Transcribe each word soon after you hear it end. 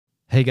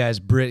Hey guys,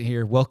 Britt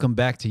here. Welcome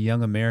back to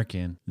Young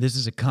American. This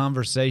is a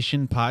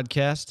conversation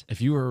podcast. If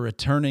you are a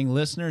returning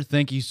listener,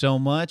 thank you so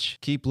much.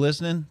 Keep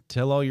listening.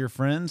 Tell all your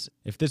friends.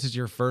 If this is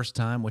your first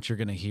time, what you're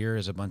going to hear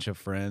is a bunch of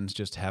friends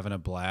just having a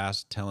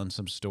blast, telling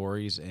some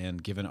stories,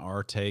 and giving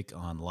our take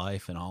on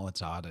life and all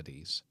its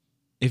oddities.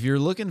 If you're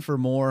looking for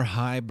more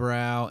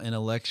highbrow,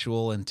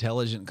 intellectual,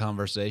 intelligent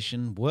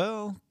conversation,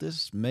 well,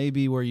 this may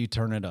be where you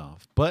turn it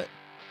off. But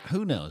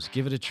who knows?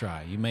 Give it a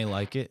try. You may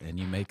like it and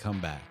you may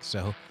come back.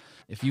 So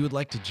if you would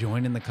like to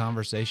join in the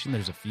conversation,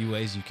 there's a few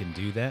ways you can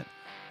do that.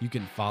 You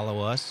can follow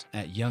us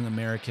at Young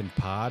American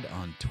Pod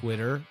on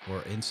Twitter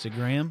or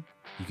Instagram.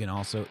 You can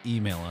also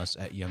email us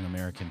at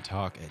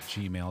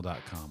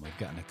youngamericantalk@gmail.com. We've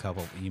gotten a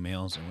couple of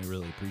emails, and we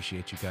really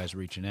appreciate you guys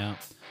reaching out.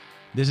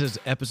 This is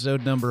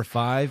episode number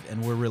 5,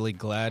 and we're really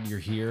glad you're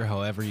here,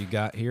 however you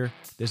got here.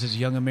 This is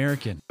Young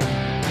American.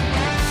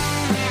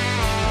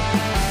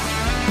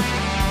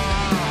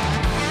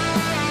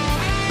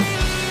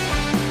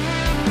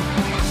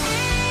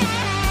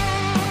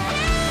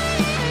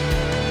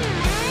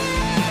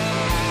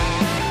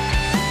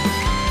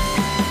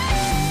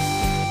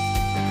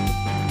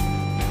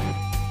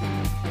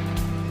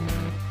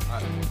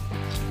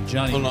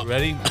 Johnny, you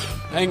ready?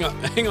 Hang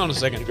on a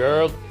second.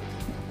 Girl.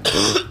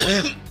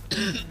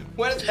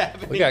 What is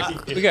happening? We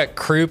got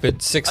croup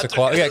at 6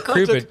 o'clock. We got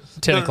croup at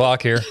 10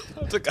 o'clock here.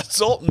 I took a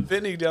Salt and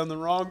Vinny down the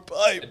wrong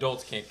pipe.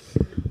 Adults can't.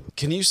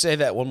 Can you say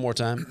that one more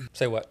time?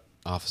 Say what?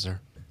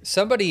 Officer.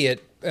 Somebody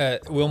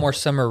at Wilmore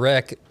Summer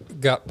Rec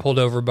got pulled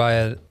over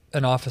by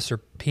an officer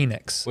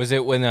Penix. Was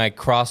it when I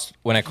crossed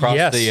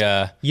Yes.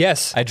 the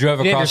yes. I drove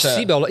across your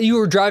seatbelt. You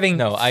were driving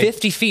No,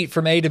 50 feet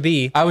from A to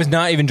B. I was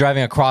not even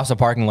driving across a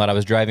parking lot. I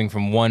was driving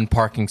from one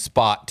parking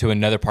spot to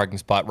another parking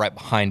spot right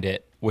behind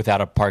it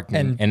without a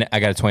parking, and I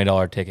got a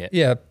 $20 ticket.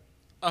 Yeah.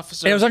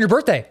 Officer. And it was on your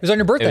birthday. It was on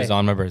your birthday. It was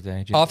on my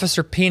birthday.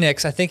 Officer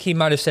Penix. I think he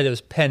might have said it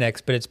was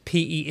Penix, but it's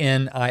Penix.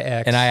 And I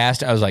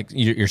asked, I was like,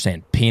 "You're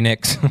saying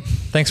Penix?"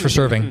 Thanks for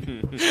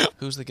serving.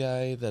 Who's the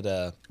guy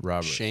that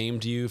Robert.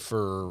 shamed you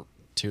for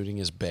tuning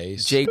his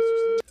bass? Jake.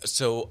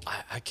 So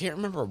I can't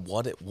remember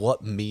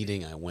what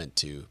meeting I went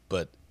to,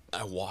 but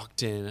I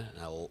walked in and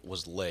I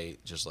was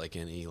late, just like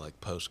any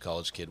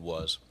post-college kid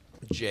was.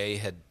 Jay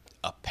had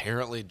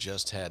apparently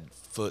just had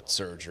foot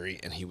surgery,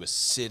 and he was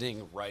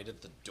sitting right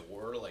at the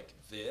door like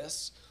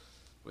this,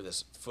 with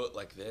his foot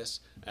like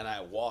this, and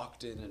I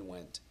walked in and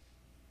went,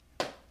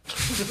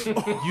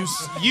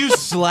 You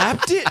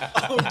slapped it?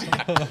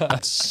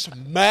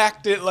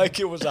 smacked it like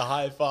it was a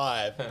high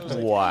five. I was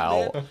like,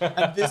 Wow. "Man,"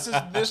 and this is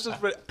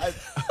what and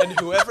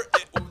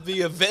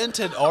the event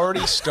had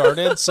already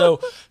started,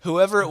 so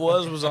whoever it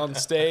was on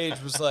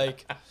stage was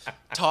like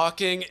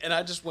talking, and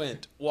I just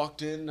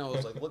walked in, and I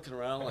was like looking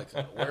around like,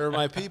 where are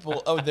my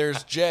people? Oh,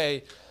 there's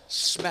Jay.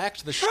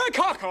 Smacked the shit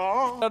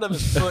out of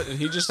his foot, and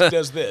he just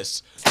does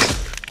this.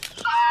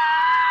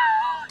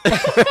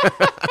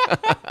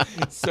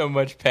 So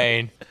much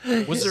pain.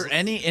 Was there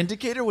any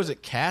indicator? Was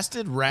it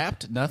casted,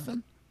 wrapped,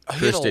 nothing?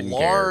 He had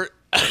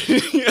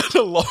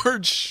a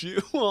large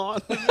shoe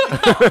on.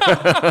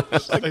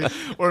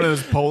 One of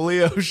those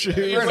polio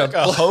shoes? Like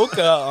a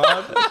Hoka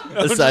on.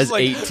 A size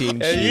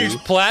 18 A shoe. huge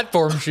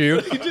platform shoe.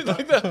 He did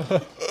like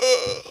the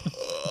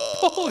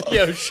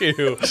Polio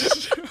shoe.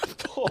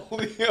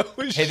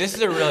 polio Hey, this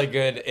is a really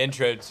good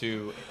intro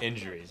to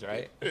injuries,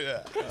 right?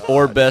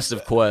 Or Best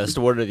of Quest,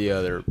 one or the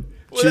other.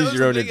 Well, that Choose was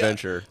your own the thing.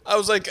 adventure. I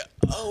was like,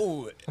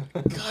 oh,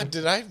 God,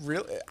 did I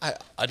really?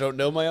 I don't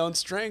know my own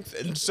strength.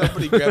 And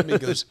somebody grabbed me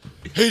and goes,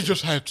 he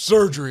just had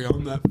surgery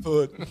on that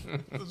foot.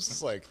 I was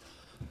just like,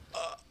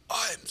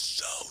 I'm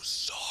so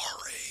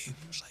sorry.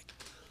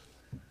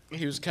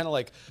 He was kind of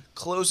like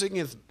closing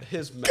his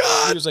mouth.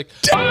 God. He was like,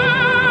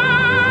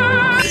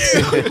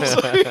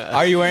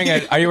 Are you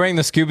wearing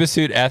the scuba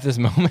suit at this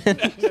moment?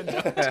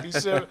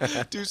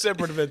 two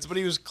separate events. But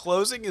he was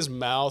closing his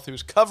mouth. He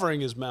was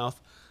covering his mouth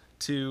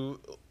to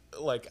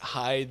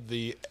hide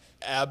the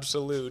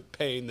absolute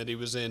pain that he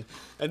was in,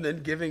 and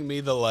then giving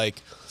me the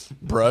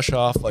brush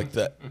off,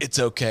 it's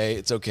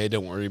okay,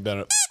 don't worry about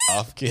it,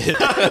 off, kid.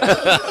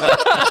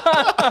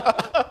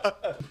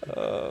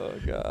 Oh,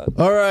 God.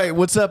 All right,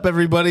 what's up,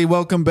 everybody?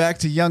 Welcome back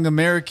to Young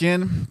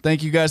American.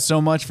 Thank you guys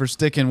so much for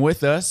sticking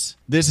with us.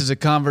 This is a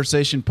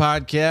conversation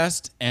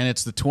podcast, and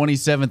it's the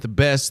 27th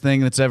best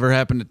thing that's ever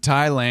happened to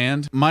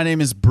Thailand. My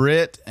name is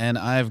Britt, and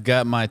I've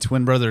got my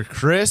twin brother,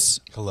 Chris.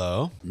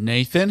 Hello.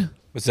 Nathan.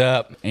 What's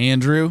up?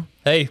 Andrew.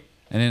 Hey.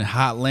 And in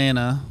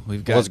Hotlanta,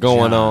 we've got What's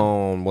going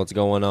John. on? What's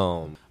going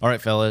on? All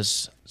right,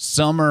 fellas.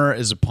 Summer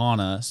is upon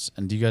us,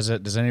 and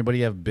does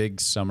anybody have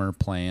big summer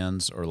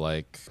plans, or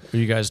are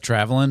you guys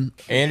traveling?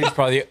 Andrew's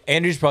probably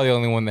the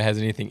only one that has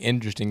anything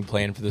interesting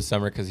planned for the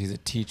summer because he's a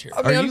teacher.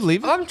 Are you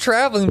leaving? I'm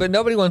traveling, but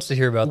nobody wants to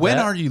hear about When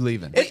that. are you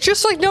leaving? It's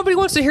just like nobody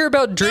wants to hear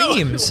about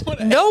dreams.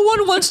 No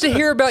one wants to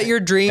hear about your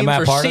dreams Am I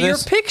a or part see of your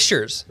this?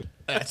 pictures.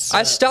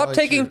 I stopped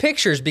taking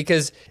pictures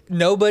because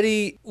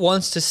nobody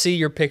wants to see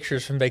your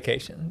pictures from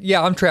vacation.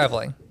 Yeah, I'm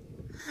traveling.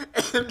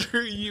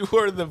 Andrew, you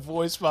are the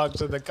voice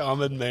box of the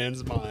common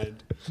man's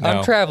mind. No.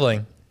 I'm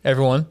traveling,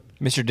 everyone.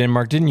 Mr.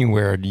 Denmark, didn't you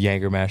wear a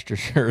Jägermeister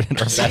shirt in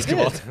our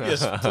basketball?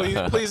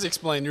 Yes, please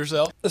explain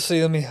yourself. Let's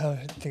see. Let me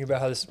think about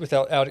how this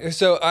without out.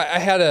 So I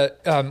had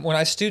when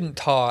I student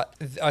taught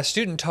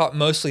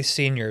mostly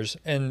seniors,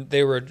 and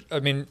they were,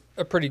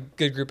 a pretty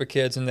good group of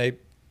kids, and they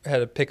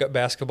had a pickup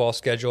basketball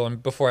schedule.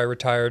 And before I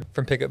retired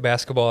from pickup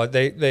basketball,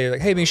 they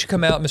like, hey, man, you should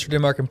come out, Mr.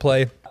 Denmark, and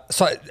play.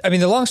 So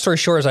the long story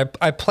short is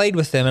I played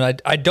with them,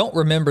 and I don't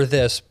remember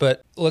this,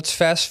 but let's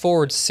fast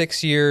forward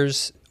 6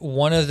 years.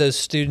 One of those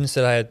students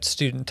that I had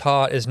student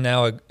taught is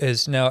now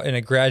in a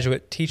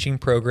graduate teaching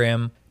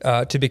program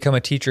to become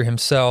a teacher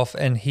himself,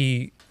 and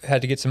he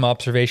had to get some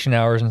observation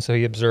hours, and so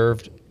he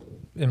observed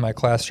in my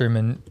classroom,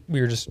 and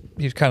he was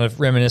kind of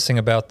reminiscing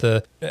about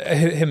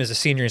him as a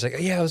senior. He's like,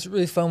 yeah, it was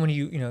really fun when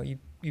you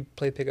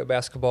play pickup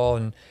basketball,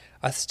 and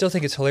I still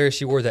think it's hilarious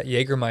you wore that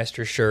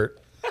Jägermeister shirt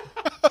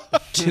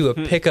to a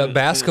pickup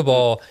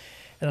basketball,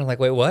 and I'm like,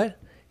 wait, what?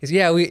 He's,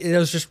 yeah, it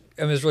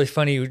was really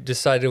funny. You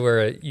decided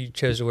you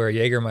chose to wear a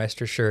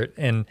Jägermeister shirt,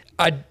 and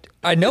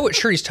I know what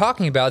shirt he's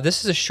talking about.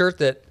 This is a shirt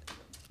that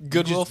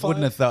Goodwill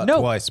wouldn't have thought no,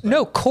 twice. But.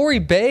 No, Corey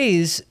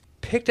Bays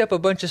picked up a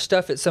bunch of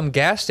stuff at some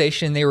gas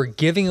station. They were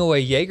giving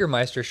away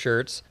Jägermeister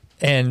shirts,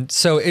 and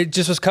so it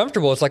just was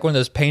comfortable. It's like one of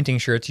those painting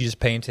shirts you just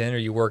paint in or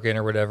you work in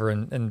or whatever.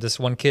 And this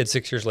one kid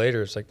 6 years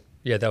later is like,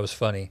 yeah, that was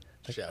funny.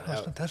 Like, Shout it's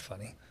out. not that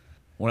funny.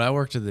 When I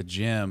worked at the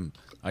gym,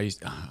 I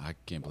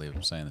can't believe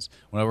I'm saying this.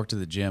 When I worked at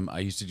the gym, I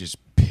used to just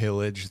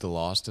pillage the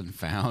lost and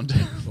found.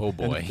 Oh,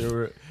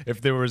 boy.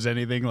 If there was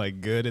anything like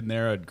good in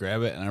there, I'd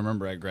grab it. And I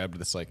remember I grabbed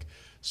this like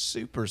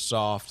super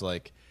soft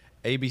like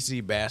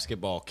ABC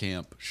basketball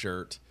camp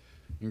shirt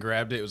and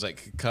grabbed it. It was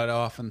like cut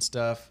off and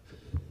stuff.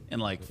 And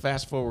like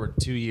fast forward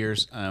 2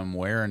 years, I'm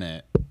wearing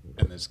it,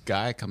 and this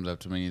guy comes up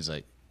to me and he's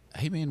like,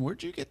 "Hey man,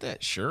 where'd you get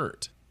that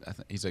shirt?"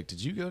 He's like,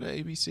 "Did you go to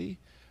ABC?" I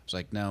was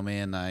like, "No,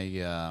 man,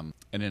 and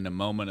in a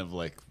moment of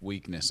like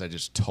weakness, I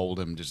just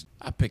told him,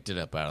 I picked it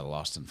up out of the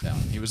lost and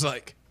found. He was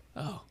like,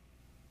 "Oh,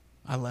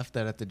 I left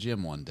that at the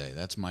gym one day.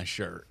 That's my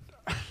shirt."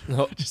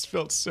 I just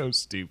felt so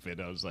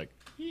stupid. I was like,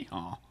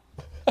 "Yeehaw."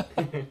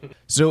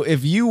 So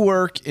if you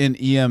work in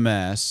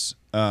EMS,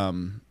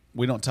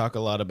 we don't talk a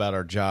lot about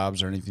our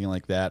jobs or anything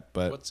like that,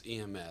 but What's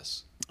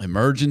EMS?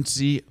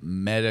 Emergency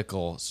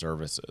Medical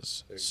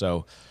Services.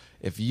 So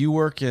if you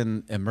work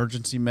in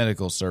emergency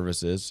medical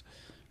services,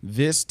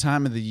 this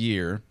time of the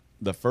year,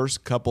 the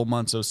first couple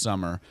months of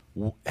summer,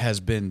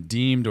 has been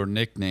deemed or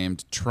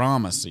nicknamed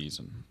trauma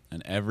season.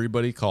 And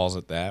everybody calls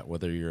it that,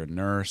 whether you're a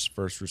nurse,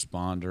 first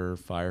responder,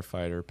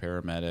 firefighter,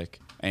 paramedic.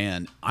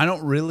 And I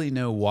don't really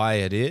know why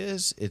it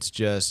is. It's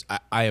just,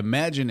 I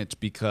imagine it's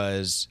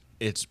because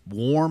it's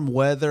warm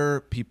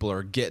weather. People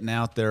are getting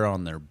out there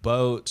on their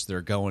boats.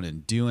 They're going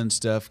and doing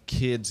stuff.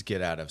 Kids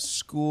get out of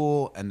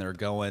school and they're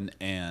going,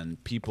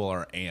 and people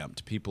are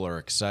amped. People are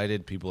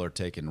excited. People are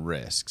taking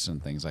risks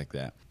and things like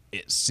that.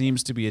 It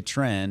seems to be a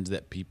trend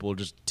that people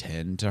just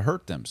tend to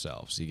hurt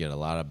themselves. You get a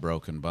lot of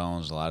broken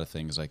bones, a lot of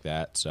things like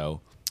that.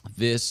 So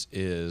this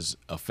is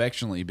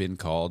affectionately been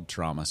called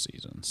trauma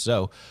season.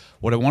 So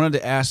what I wanted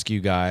to ask you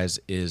guys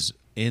is,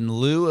 in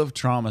lieu of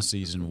trauma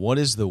season, what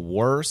is the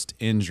worst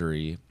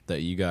injury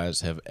that you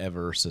guys have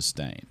ever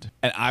sustained?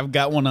 And I've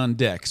got one on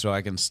deck, so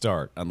I can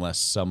start unless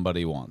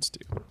somebody wants to.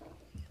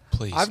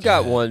 Please. I've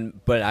got one,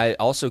 but I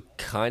also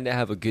kind of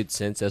have a good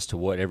sense as to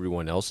what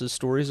everyone else's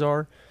stories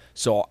are.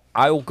 So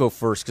I will go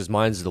first because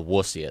mine's the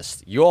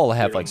wussiest. You all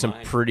have like some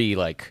pretty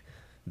like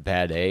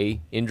bad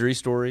injury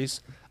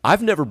stories.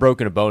 I've never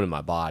broken a bone in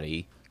my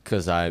body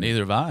because Neither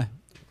have I.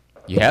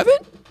 You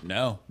haven't?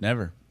 No,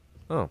 never.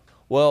 Oh.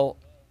 Well,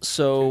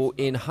 so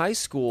in high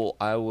school,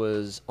 I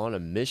was on a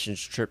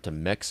missions trip to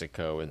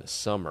Mexico in the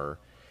summer,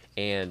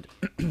 and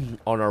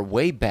on our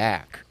way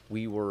back,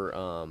 we were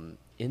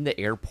in the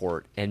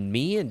airport, and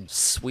me and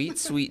sweet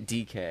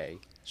DK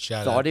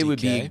Shout thought out it would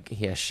DK.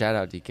 be shout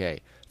out DK.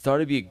 Thought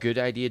it'd be a good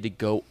idea to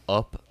go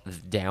up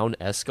down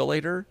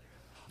escalator.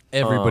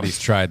 Everybody's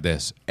tried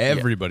this.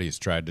 Everybody's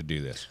tried to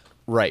do this.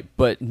 Right,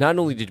 but not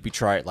only did we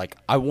try it, like,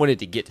 I wanted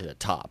to get to the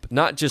top.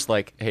 Not just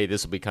like, hey,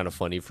 this will be kind of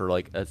funny for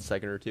like a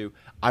second or two.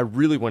 I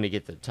really want to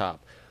get to the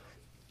top.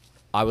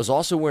 I was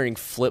also wearing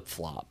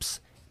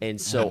flip-flops,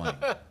 and so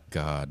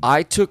God.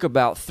 I took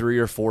about 3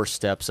 or 4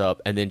 steps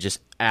up and then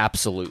just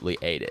absolutely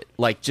ate it.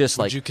 Like, just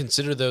Would like you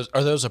consider those?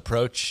 Are those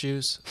approach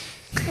shoes?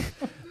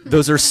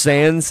 those are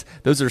Sans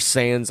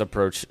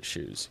approach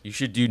shoes. You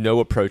should do no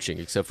approaching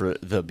except for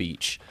the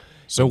beach.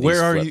 So with where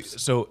these are flips. you?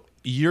 So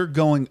you're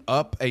going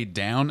up a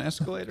down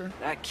escalator?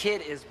 That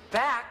kid is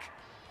back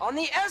on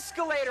the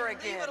escalator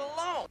again. Leave it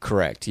alone.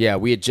 Correct. Yeah,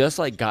 we had just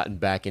like gotten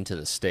back into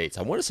the States.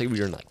 I want to say we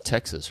were in like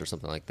Texas or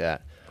something like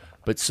that.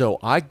 But so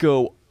I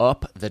go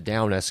up the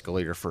down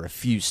escalator for a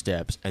few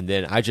steps, and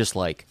then I just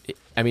like,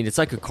 I mean, it's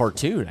like a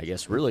cartoon, I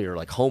guess, really, or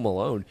like Home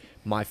Alone.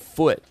 My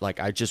foot, like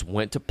I just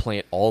went to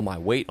plant all my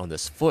weight on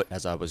this foot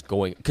as I was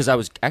going, because I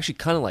was actually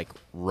kind of like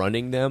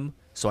running them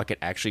so I could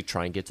actually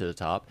try and get to the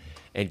top,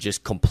 and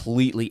just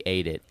completely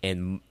ate it.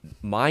 And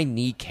my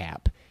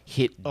kneecap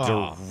hit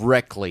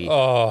directly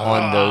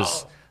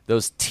on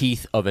those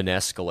teeth of an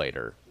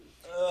escalator.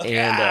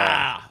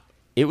 And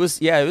It was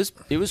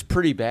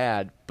pretty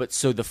bad. But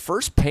so the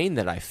first pain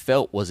that I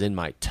felt was in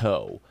my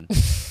toe.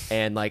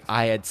 And like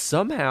I had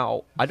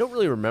somehow, I don't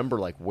really remember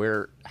like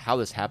how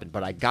this happened,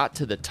 but I got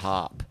to the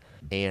top,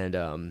 and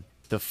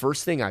the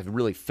first thing I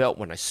really felt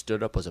when I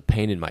stood up was a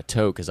pain in my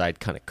toe because I had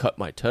kind of cut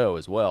my toe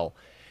as well.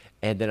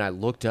 And then I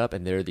looked up,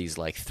 and there are these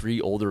like 3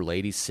 older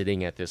ladies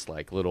sitting at this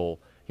like little,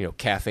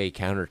 cafe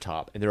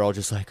countertop, and they're all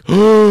just like,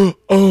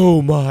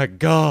 "Oh my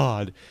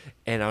God."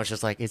 And I was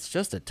just like, it's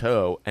just a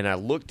toe. And I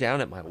looked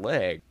down at my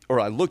leg, or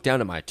I looked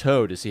down at my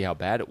toe to see how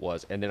bad it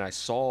was. And then I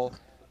saw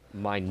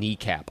my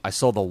kneecap. I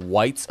saw the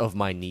whites of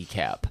my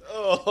kneecap.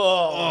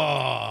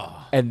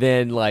 Oh. And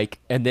then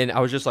I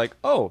was just like,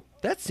 oh,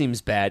 that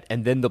seems bad.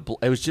 And then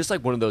it was just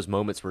like one of those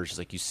moments where it's just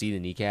like you see the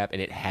kneecap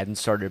and it hadn't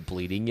started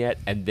bleeding yet.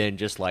 And then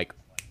just like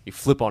you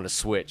flip on a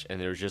switch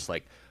and there was just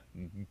like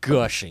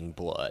gushing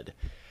blood.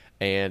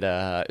 And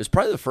it was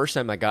probably the first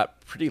time I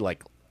got pretty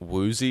like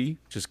woozy,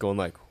 just going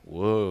like,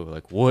 whoa,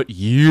 like what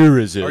year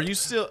is it? Are you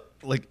still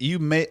like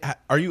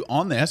are you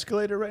on the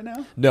escalator right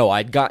now? No,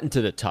 I'd gotten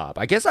to the top.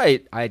 I guess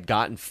I had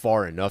gotten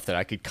far enough that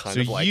I could kind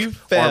of like you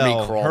fell,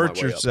 army crawl hurt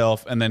my way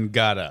yourself, and then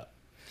got up.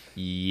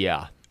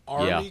 Yeah.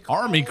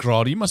 Army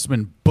crawled. You must have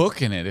been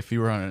booking it if you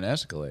were on an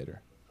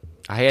escalator.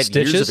 I had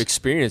Stitches? years of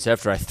experience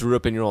after I threw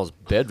up in your all's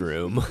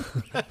bedroom.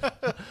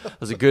 It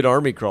was a good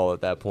army crawl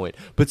at that point.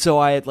 But so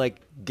I had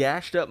like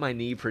gashed up my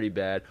knee pretty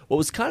bad. What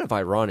was kind of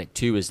ironic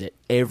too is that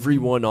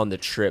everyone on the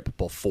trip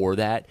before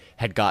that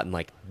had gotten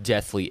like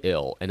deathly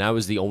ill, and I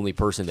was the only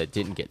person that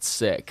didn't get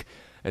sick.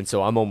 And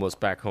so I'm almost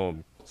back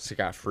home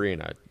scot-free,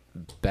 and I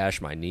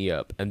bashed my knee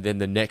up. And then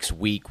the next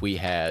week we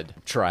had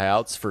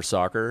tryouts for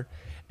soccer,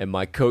 and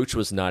my coach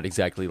was not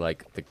exactly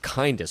like the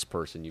kindest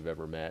person you've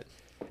ever met.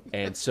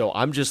 And so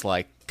I'm just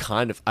like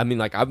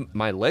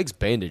my leg's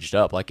bandaged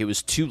up. Like it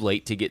was too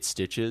late to get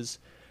stitches.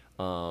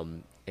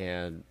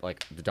 And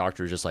like the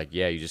doctor was just like,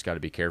 yeah, you just got to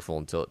be careful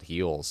until it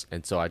heals.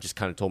 And so I just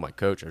kind of told my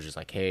coach, I was just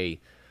like, hey,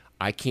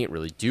 I can't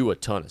really do a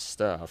ton of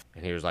stuff.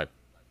 And he was like,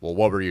 well,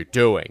 what were you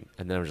doing?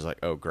 And then I was just like,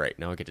 oh, great.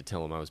 Now I get to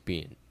tell him I was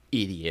being an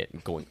idiot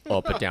and going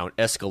up and down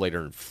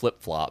escalator in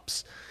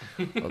flip-flops.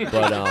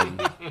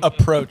 But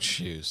Approach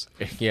shoes.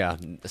 yeah,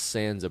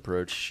 sans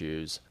approach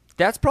shoes.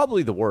 That's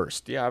probably the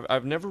worst. Yeah,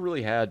 I've never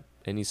really had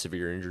any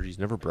severe injuries,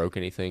 never broke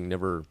anything,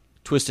 never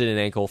twisted an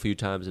ankle a few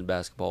times in a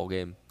basketball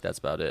game. That's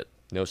about it.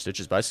 No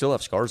stitches, but I still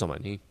have scars on my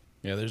knee.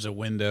 Yeah, there's a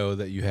window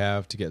that you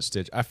have to get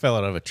stitched. I fell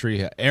out of a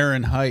tree.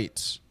 Aaron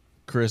Heights,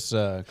 Chris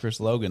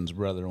Logan's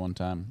brother, one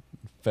time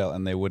fell,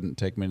 and they wouldn't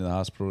take me to the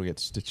hospital to get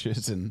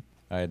stitches, and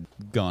I had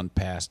gone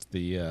past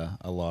the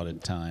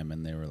allotted time,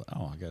 and they were like,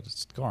 oh, I got a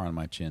scar on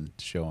my chin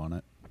to show on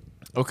it.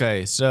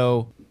 Okay,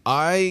 so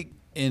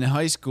in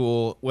high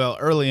school, well,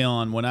 early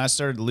on, when I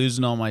started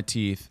losing all my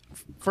teeth,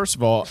 first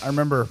of all, I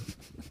remember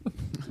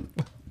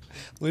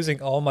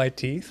Losing all my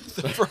teeth?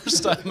 The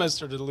first time I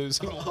started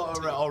losing all my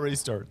teeth. I'll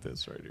restart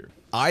this right here.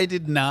 I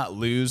did not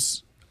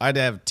lose. I'd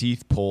have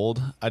teeth pulled.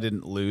 I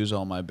didn't lose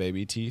all my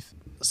baby teeth.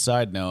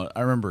 Side note,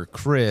 I remember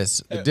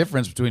Chris, the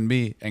difference between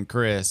me and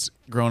Chris,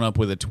 growing up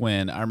with a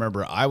twin, I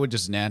remember I would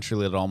just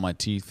naturally let all my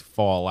teeth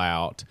fall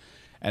out.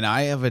 And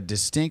I have a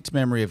distinct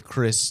memory of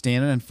Chris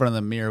standing in front of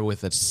the mirror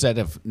with a set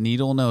of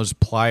needle-nose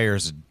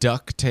pliers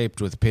duct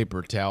taped with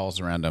paper towels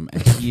around him.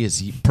 And he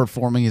is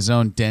performing his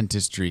own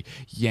dentistry,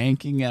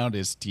 yanking out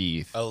his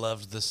teeth. I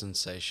loved the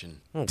sensation.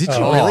 Did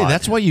you really?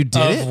 That's why you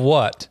did Of it?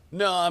 what?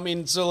 No, I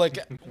mean, so like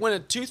when a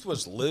tooth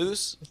was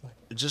loose,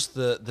 just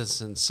the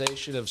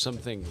sensation of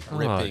something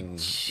ripping,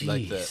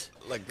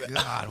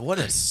 God, what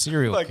a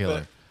serial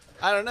killer.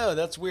 I don't know.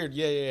 That's weird.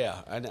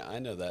 Yeah. I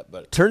know that,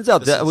 but Turns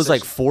out the that was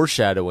like sensation-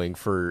 foreshadowing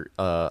for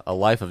a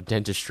life of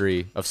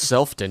dentistry, of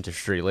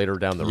self-dentistry later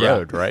down the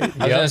road, right? I was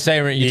gonna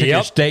say when you took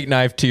your steak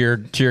knife to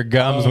your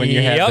gums when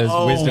you had Yep. those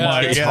Oh wisdom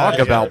my teeth. God. Talk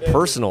about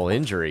personal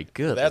injury.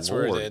 Good That's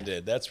Lord. where it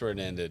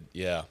ended.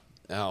 Yeah.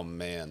 Oh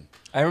man.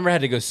 I remember I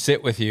had to go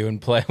sit with you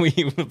and play.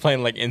 We were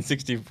playing like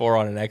N64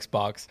 on an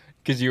Xbox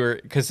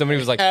because somebody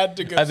was like, Had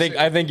to go I think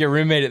sit. your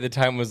roommate at the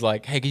time was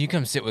like, hey, can you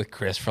come sit with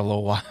Chris for a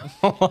little while?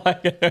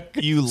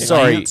 You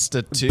Sorry, lanced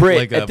a tooth Britt,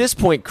 like at a... this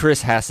point,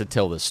 Chris has to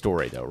tell the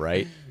story, though,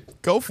 right?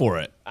 Go for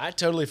it. I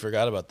totally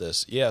forgot about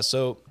this. Yeah,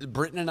 so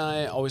Britton and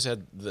I always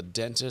had the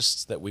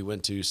dentists that we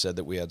went to said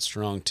that we had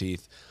strong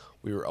teeth.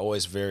 We were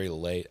always very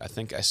late. I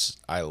think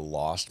I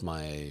lost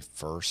my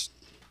first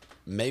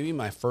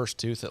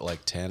tooth at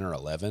like 10 or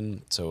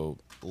 11, so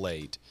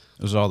late.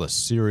 It was all the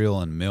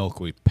cereal and milk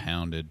we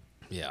pounded.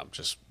 Yeah,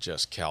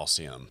 just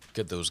calcium.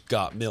 Get those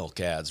got milk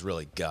ads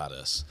really got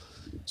us.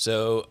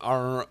 So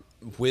our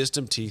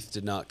wisdom teeth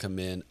did not come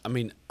in. I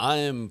mean, I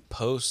am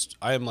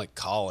like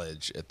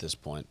college at this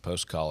point,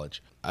 post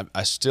college.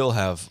 I still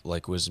have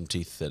like wisdom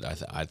teeth that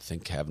I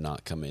think have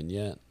not come in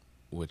yet.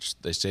 Which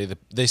they say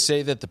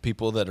that the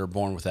people that are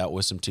born without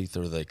wisdom teeth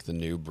are like the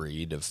new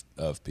breed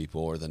of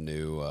people, or the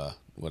new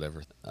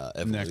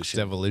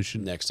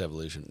evolution. Next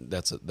evolution.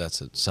 That's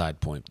a side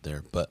point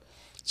there. But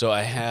so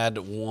I had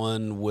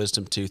one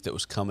wisdom tooth that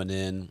was coming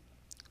in.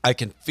 I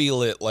can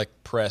feel it like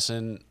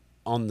pressing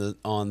on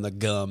the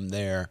gum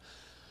there.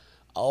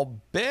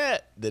 I'll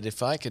bet that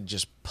if I could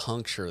just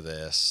puncture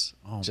this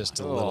just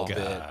a little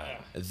bit,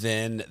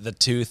 then the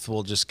tooth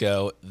will just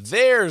go,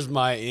 there's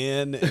my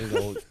in, and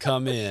it'll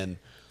come in.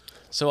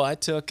 So I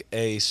took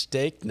a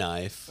steak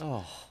knife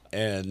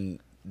and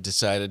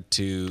decided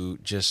to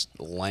just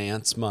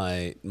lance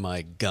my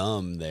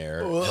gum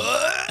there.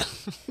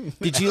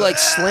 Did you like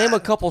slam a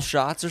couple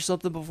shots or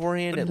something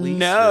beforehand at least?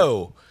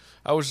 No.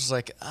 I was just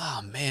like,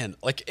 oh man.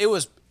 Like it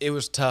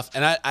was tough.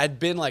 And I'd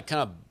been like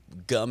kind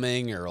of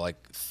gumming or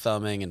like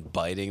thumbing and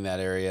biting that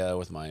area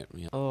with my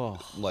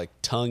like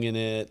tongue in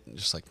it.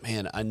 Just like,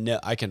 man, I know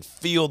I can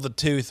feel the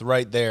tooth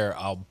right there.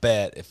 I'll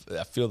bet if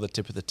I feel the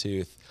tip of the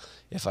tooth,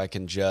 if I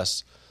can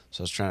just.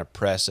 So I was trying to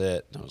press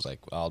it, and I was like,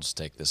 well, I'll just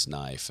take this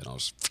knife, and I'll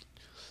just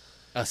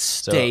a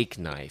steak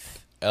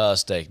knife. A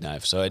steak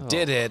knife. So I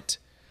did it,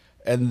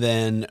 and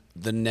then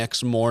the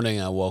next morning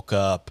I woke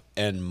up,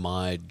 and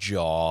my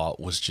jaw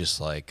was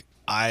just like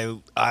I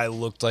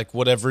looked like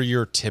whatever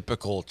your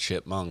typical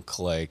chipmunk,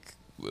 like,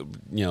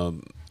 you know,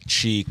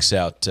 cheeks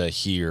out to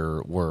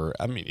here were.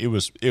 I mean, it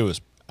was.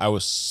 I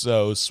was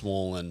so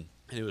swollen.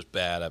 It was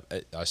bad.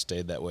 I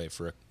stayed that way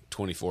for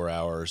 24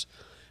 hours.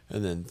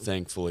 And then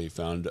thankfully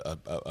found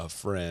a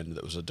friend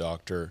that was a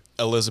doctor.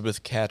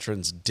 Elizabeth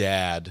Catron's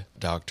dad,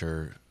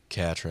 Dr.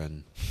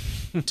 Catron,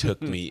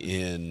 took me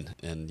in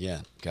and,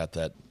 got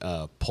that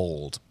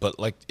pulled. But,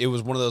 like, it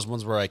was one of those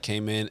ones where I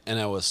came in and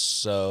I was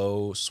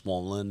so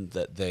swollen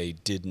that they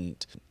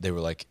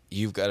were like,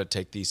 you've got to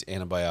take these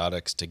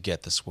antibiotics to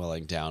get the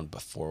swelling down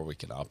before we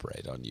can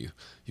operate on you.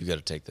 You've got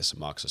to take this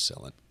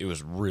amoxicillin. It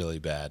was really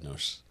bad.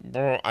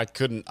 And I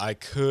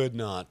could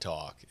not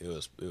talk. It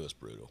was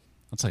brutal.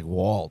 That's like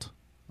Walt.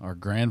 Our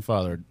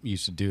grandfather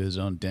used to do his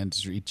own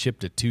dentistry. He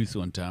chipped a tooth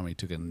one time. He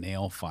took a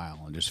nail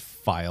file and just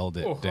filed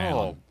it down.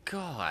 Oh,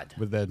 God.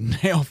 With that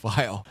nail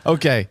file.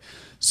 Okay,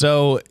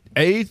 so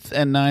 8th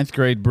and 9th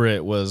grade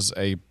Brit was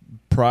a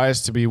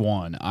prize to be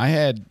won. I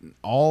had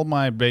all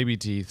my baby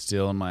teeth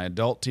still and my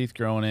adult teeth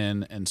growing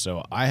in, and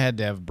so I had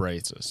to have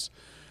braces.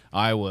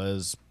 I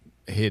was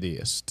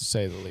hideous, to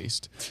say the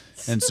least.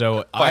 And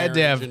so I had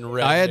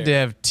to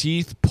have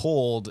teeth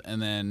pulled,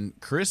 and then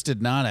Chris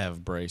did not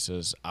have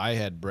braces. I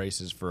had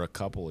braces for a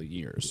couple of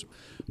years.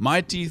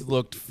 My teeth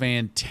looked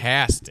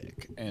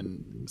fantastic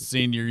in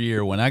senior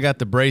year. When I got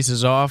the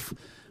braces off,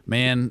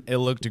 man, it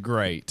looked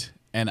great.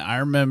 And I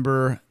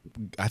remember,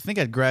 I think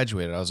I'd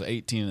graduated. I was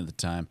 18 at the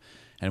time,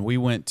 and we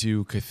went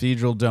to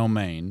Cathedral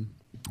Domain,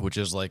 which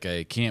is like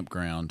a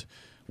campground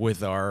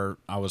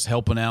I was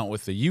helping out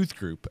with the youth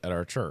group at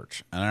our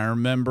church. And I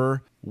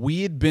remember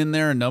we had been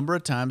there a number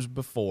of times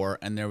before,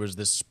 and there was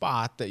this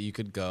spot that you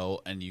could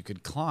go and you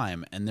could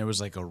climb. And there was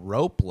like a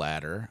rope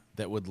ladder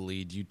that would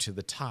lead you to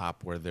the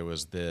top where there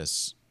was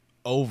this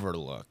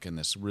overlook and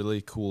this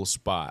really cool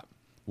spot.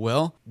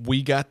 Well,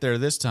 we got there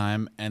this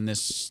time, and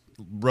this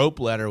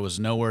rope ladder was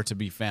nowhere to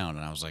be found.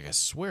 And I was like, I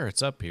swear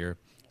it's up here.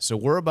 So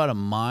we're about a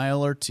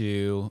mile or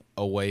two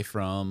away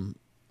from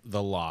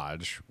the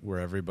lodge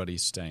where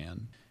everybody's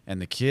staying. And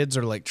the kids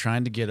are like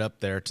trying to get up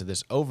there to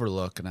this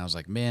overlook, and I was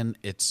like, man,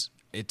 it's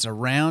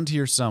around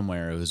here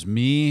somewhere. It was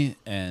me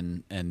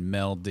and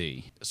Mel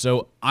D.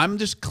 So I'm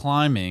just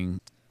climbing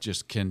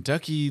just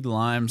Kentucky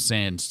lime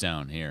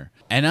sandstone here,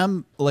 and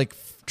I'm like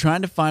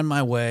trying to find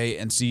my way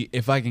and see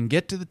if I can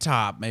get to the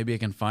top. Maybe I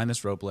can find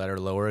this rope ladder,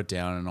 lower it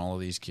down, and all of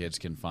these kids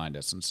can find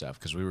us and stuff,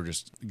 because we were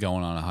just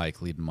going on a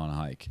hike, leading them on a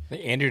hike.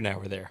 Andrew and I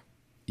were there.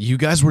 You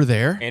guys were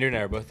there? Andrew and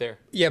I were both there.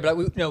 Yeah, but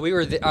we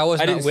were. I was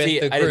not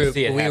with the group.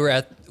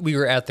 We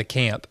were at the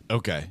camp.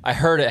 Okay. I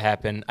heard it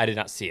happen. I did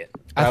not see it.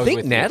 I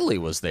think Natalie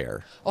was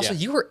there. Also, Yeah.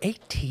 you were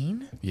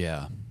 18.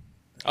 Yeah.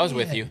 I was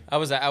with you. I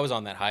was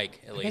on that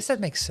hike at I guess least. that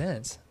makes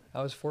sense.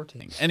 I was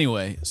 14.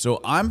 Anyway,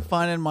 so I'm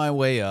finding my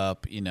way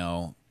up. You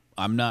know,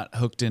 I'm not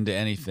hooked into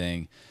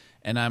anything,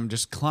 and I'm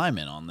just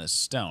climbing on this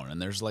stone.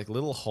 And there's like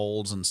little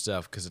holes and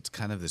stuff because it's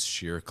kind of this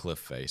sheer cliff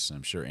face. And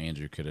I'm sure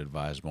Andrew could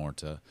advise more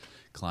to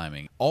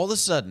climbing. All of a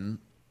sudden,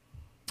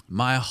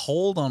 my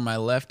hold on my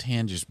left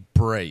hand just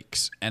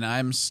breaks, and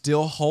I'm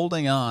still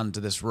holding on to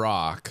this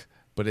rock,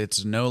 but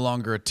it's no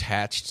longer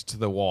attached to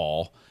the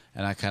wall.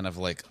 And I kind of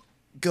like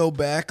go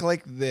back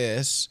like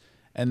this,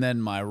 and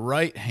then my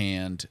right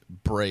hand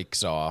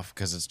breaks off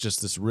because it's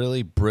just this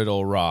really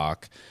brittle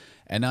rock.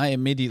 And I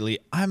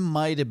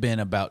might have been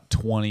about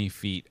 20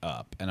 feet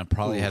up, and I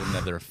probably had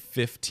another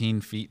 15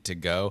 feet to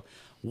go.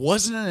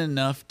 Wasn't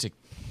enough to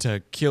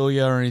kill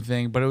you or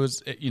anything, but it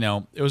was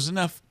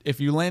enough. If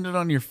you landed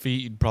on your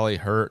feet, you'd probably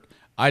hurt.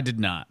 I did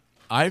not.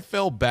 I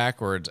fell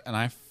backwards, and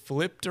I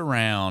flipped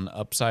around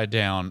upside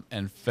down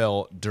and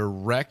fell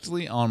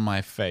directly on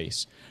my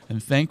face.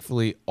 And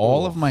thankfully,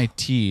 all of my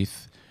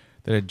teeth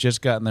that had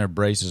just gotten their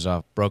braces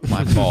off broke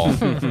my fall.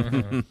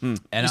 And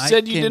You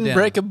said you didn't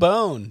break a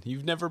bone.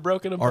 You've never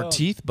broken a bone. Are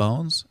teeth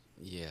bones?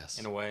 Yes.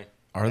 In a way.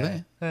 Are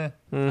they? I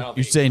don't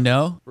You think- say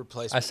no?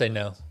 Replacement. I say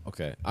no.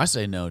 Okay. I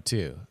say no,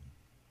 too.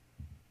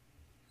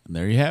 And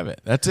there you have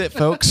it. That's it,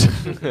 folks.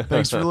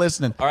 Thanks for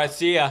listening. All right,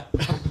 see ya.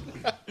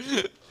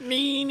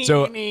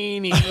 So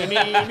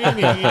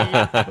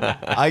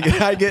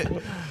I get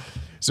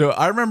So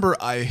I remember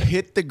I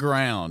hit the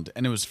ground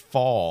and it was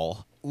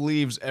fall,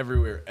 leaves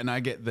everywhere, and I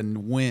get the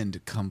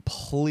wind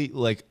complete.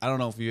 Like, I don't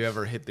know if you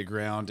ever hit the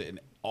ground and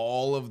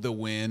all of the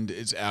wind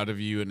is out of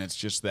you, and it's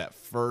just that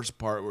first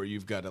part where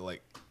you've got to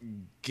like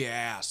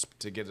gasp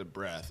to get a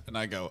breath. And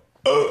I go,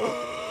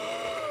 ugh.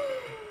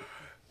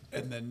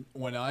 And then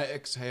when I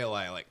exhale,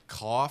 I like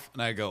cough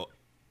and I go,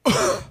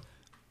 ugh.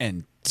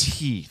 And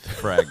teeth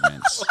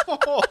fragments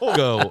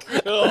go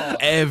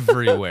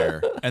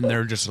everywhere, and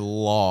they're just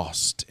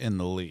lost in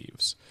the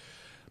leaves.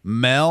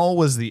 Mel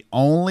was the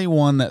only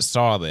one that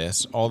saw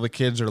this. All the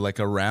kids are like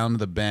around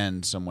the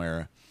bend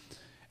somewhere,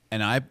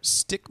 and I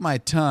stick my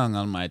tongue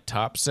on my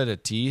top set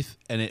of teeth,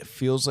 and it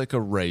feels like a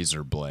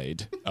razor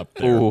blade up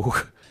there. Ooh.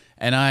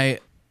 And I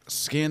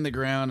scan the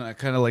ground, and I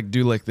kind of like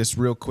do like this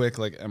real quick,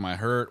 like, am I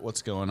hurt?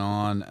 What's going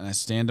on? And I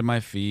stand to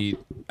my feet,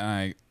 and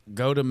I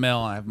go to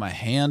Mel. I have my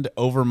hand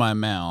over my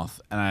mouth,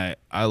 and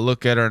I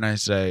look at her and I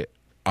say,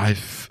 I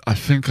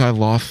think I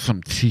lost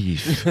some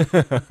teeth.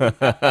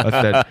 I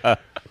said,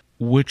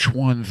 which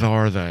ones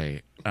are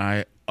they?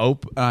 I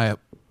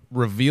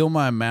reveal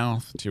my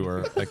mouth to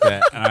her like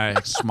that, and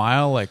I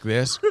smile like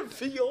this,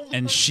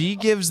 and she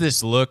gives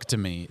this look to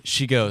me.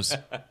 She goes,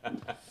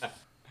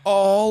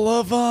 all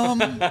of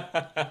them.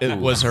 It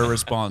was her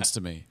response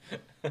to me.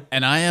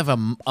 And I have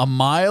a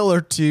mile or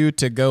two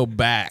to go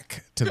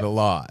back to the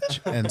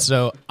lodge, and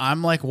so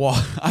I'm like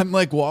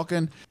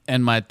walking,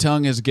 and my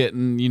tongue is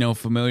getting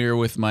familiar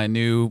with my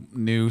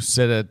new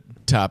set of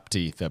top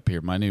teeth up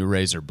here, my new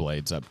razor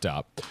blades up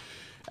top.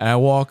 And I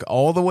walk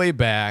all the way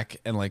back,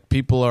 and like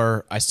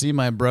I see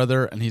my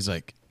brother, and he's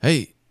like,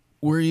 "Hey,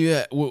 where you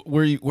at?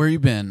 Where you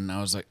been?" And I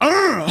was like,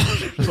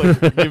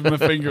 like give him a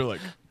finger,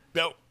 like,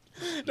 no.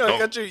 No, I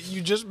got you.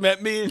 You just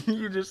met me, and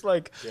you just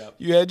like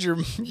you had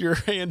your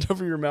hand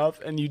over your mouth,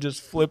 and you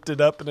just flipped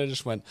it up, and I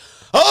just went,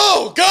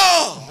 "Oh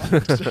God,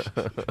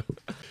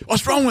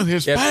 what's wrong with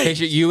his face?"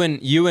 You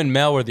and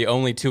Mel were the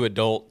only two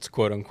adults,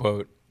 quote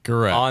unquote,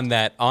 correct, on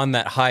that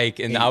hike,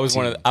 and 18. I was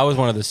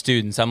one of the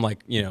students. I'm like,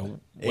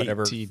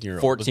 whatever,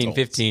 14,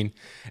 15,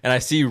 and I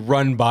see you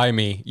run by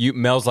me.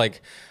 Mel's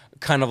like,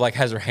 kind of like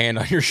has her hand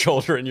on your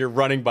shoulder, and you're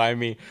running by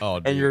me,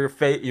 and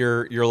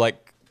you're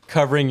like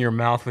covering your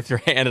mouth with your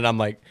hand, and I'm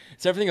like,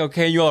 is everything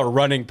okay? You all are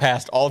running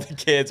past all the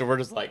kids, and we're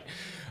just like,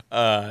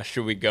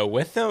 should we go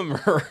with them?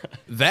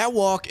 That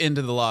walk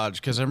into the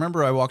lodge, because I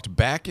remember I walked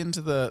back into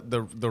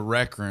the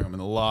rec room in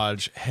the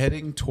lodge,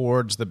 heading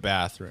towards the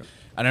bathroom,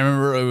 and I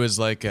remember it was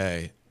like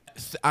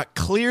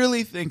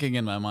clearly thinking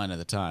in my mind at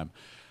the time,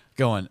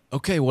 going,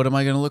 okay, what am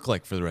I going to look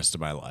like for the rest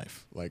of my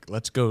life? Like,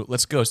 let's go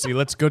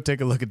take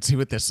a look and see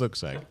what this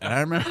looks like. And I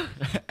remember,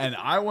 and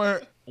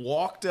I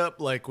walked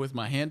up like with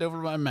my hand over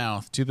my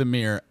mouth to the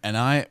mirror, and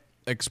I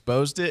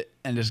exposed it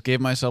and just gave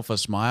myself a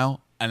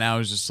smile, and I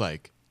was just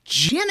like,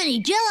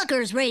 Jiminy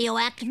Jillikers,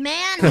 radioactive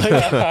man.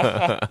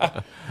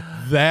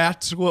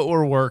 that's what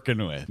we're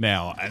working with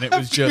now. And it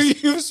was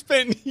just you've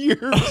spent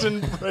years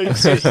in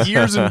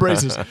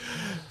braces.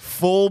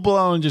 Full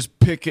blown just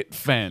picket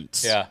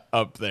fence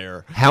up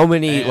there. How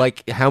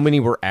many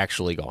were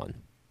actually gone?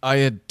 I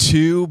had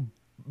two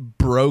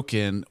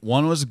broken.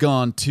 One was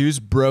gone,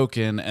 two's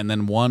broken, and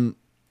then one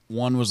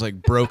was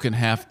like broken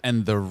half,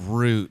 and the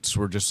roots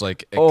were just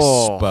like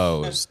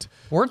exposed.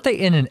 Weren't they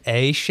in an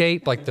A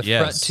shape? Like the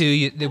front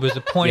two, it was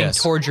pointing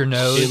towards your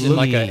nose in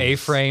like an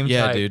A-frame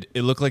Yeah, type. dude.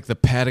 It looked like the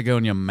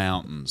Patagonia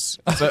Mountains.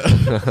 So,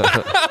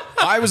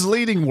 I was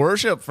leading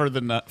worship for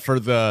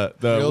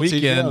the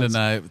weekend, and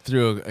I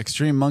threw an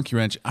extreme monkey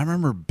wrench. I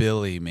remember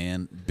Billy,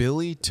 man.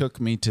 Billy took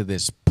me to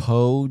this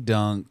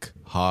Podunk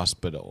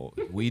hospital.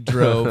 We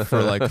drove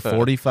for like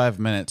 45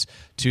 minutes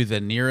to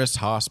the nearest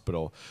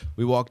hospital.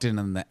 We walked in,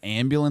 and the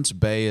ambulance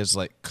bay is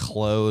like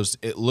closed.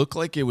 It looked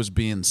like it was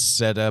being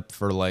set up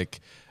for like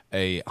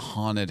a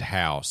haunted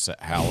house at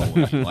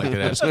Halloween. Like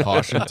it has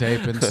caution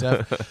tape and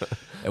stuff.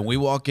 And we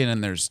walk in,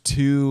 and there's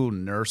two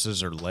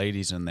nurses or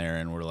ladies in there,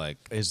 and we're like,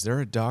 is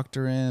there a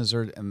doctor in? Is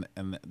there?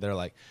 And they're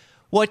like,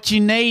 what you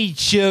need,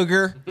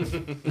 sugar?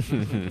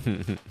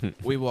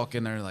 We walk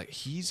in there like,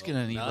 he's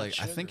gonna need like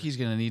sugar. I think he's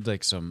gonna need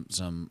like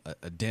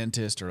a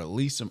dentist or at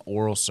least some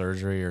oral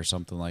surgery or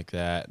something like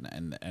that.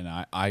 And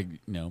I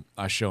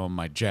show him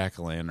my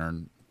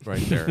jack-o'-lantern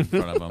right there in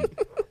front of him.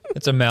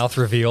 It's a mouth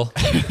reveal.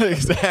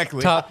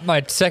 Exactly.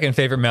 My second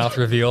favorite mouth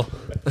reveal.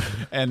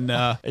 And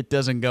it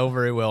doesn't go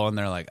very well, and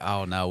they're like,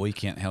 oh, no, we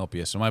can't help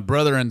you. So my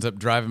brother ends up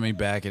driving me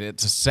back, and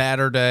it's a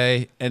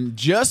Saturday, and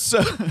just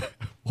so...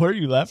 What are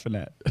you laughing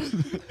at?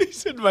 He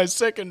said my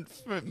second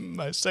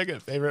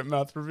favorite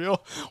mouth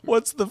reveal.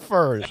 What's the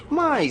first?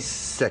 My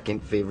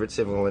second favorite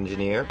civil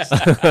engineer.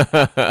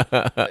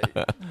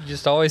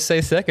 Just always say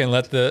second.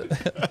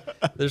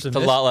 There's It's a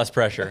lot less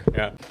pressure.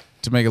 Yeah.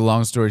 To make a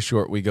long story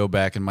short, we go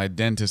back, and my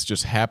dentist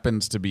just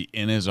happens to be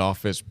in his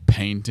office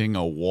painting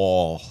a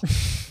wall.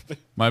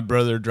 My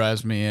brother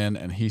drives me in,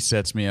 and he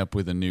sets me up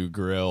with a new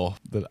grill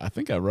that I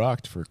think I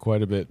rocked for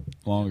quite a bit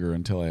longer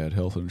until I had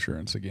health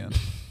insurance again.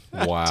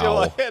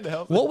 Wow.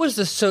 What was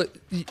the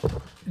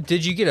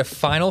did you get a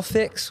final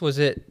fix? Was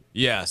it?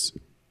 Yes.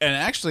 And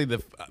actually,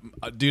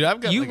 dude, I've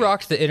got you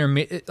rocked the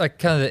intermediate, like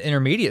kind of the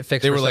intermediate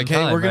fix. They were for like, some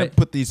 "Hey, time, we're gonna right?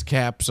 put these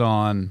caps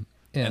on,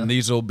 Yeah. and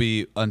these will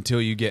be until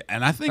you get."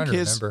 And I think Trying to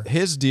remember.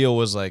 his deal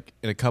was like,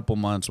 in a couple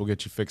months, we'll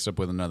get you fixed up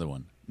with another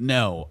one.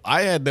 No,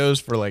 I had those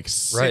for like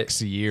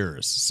 6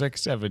 years,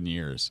 6-7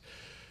 years,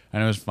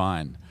 and it was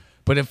fine.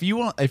 But if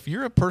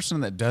you're a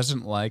person that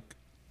doesn't like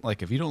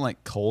if you don't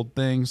like cold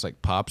things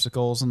like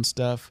popsicles and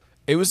stuff,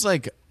 it was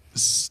like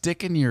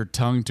sticking your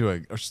teeth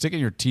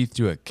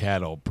to a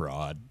cattle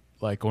prod.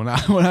 Like when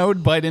I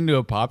would bite into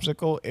a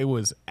popsicle, it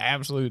was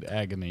absolute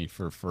agony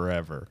for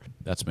forever.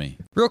 That's me.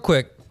 Real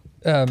quick,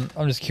 I'm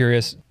just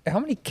curious. How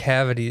many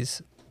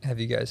cavities have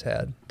you guys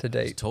had to I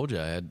date? told you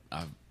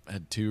I've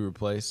had 2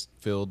 replaced,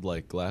 filled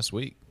like last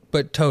week.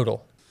 But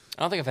total,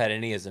 I don't think I've had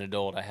any as an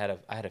adult. I had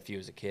a few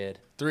as a kid.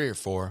 3 or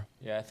 4.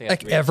 Yeah, I think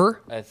like 3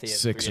 ever, I think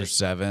 6 or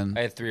 7.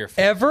 I had 3 or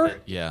 4. ever,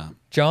 Yeah.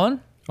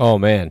 John. Oh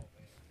man,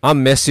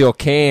 I'm Monsieur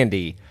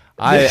Candy.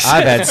 I've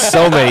had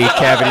so many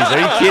cavities. Are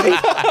you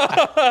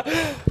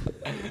kidding?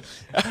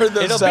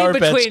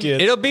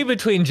 It'll be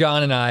between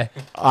John and I.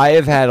 I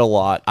have had a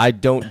lot. I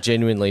don't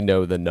genuinely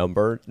know the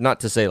number. Not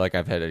to say like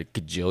I've had a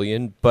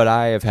gajillion, but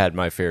I have had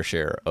my fair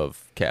share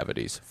of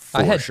cavities. For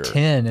I had sure.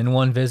 10 in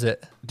one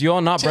visit. Do you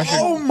all not brush your?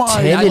 Oh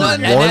my 10 in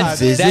God. one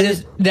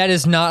visit. That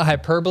is not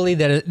hyperbole.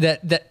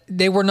 That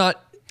they were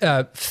not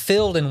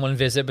filled in one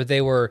visit, but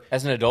they were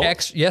As an adult?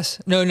 Yes.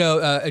 No.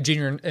 A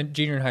junior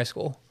in high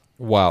school.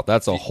 Wow,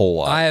 that's a whole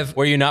lot. I have.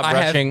 Were you not I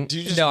have- brushing? Do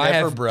you just no, I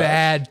never have brush?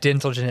 bad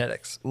dental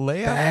genetics.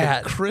 Lay out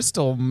Bad. the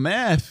crystal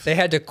meth. They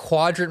had to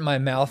quadrant my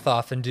mouth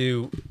off and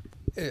do.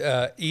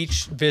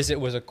 Each visit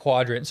was a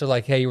quadrant. So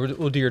like, hey,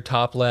 we'll do your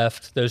top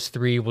left. Those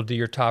 3, we'll do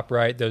your top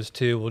right. Those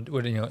 2,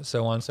 we'll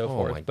so on and so oh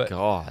forth. my But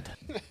god.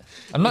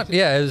 I'm not.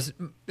 Yeah,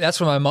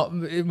 that's when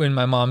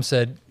my mom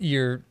said,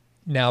 "You're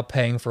now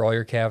paying for all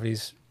your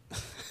cavities."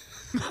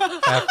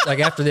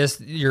 After this,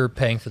 you're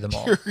paying for them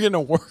all. You're gonna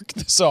work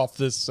this off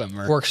this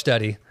summer. Work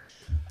study.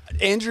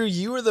 Andrew,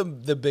 you are the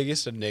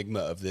biggest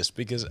enigma of this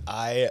because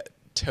I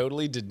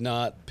totally did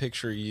not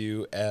picture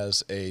you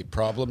as a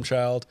problem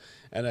child,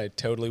 and I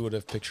totally would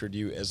have pictured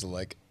you as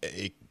like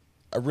a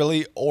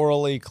really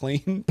orally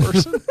clean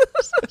person.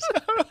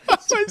 How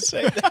do I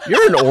say that?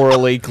 You're an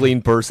orally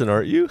clean person,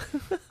 aren't you?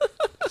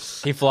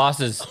 He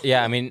flosses.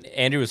 Yeah, I mean,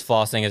 Andrew was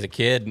flossing as a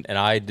kid, and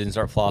I didn't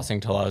start flossing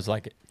until I was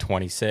like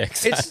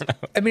 26. It's.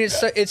 I mean,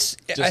 it's. I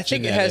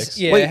think genetics.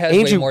 it has way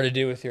Andrew- more to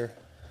do with your.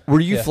 Were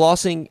you Yeah.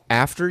 flossing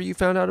after you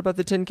found out about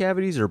the 10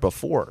 cavities or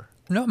before?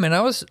 No, man.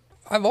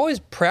 I've always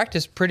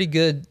practiced pretty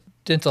good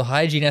dental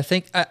hygiene. I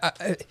think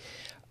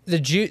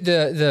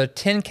the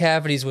 10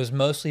 cavities was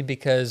mostly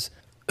because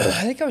I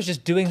think I was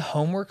just doing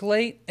homework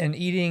late and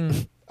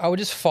eating. I would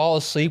just fall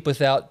asleep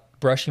without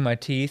brushing my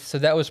teeth, so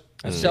that was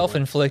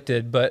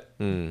self-inflicted. But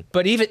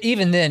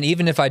even then,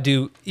 even if I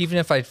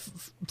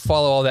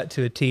follow all that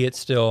to a T, it's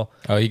still.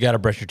 Oh, you got to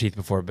brush your teeth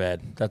before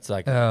bed. That's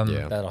like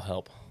that'll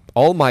help.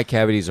 All my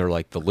cavities are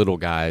like the little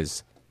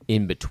guys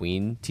in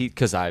between teeth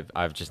because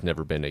I've just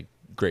never been a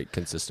great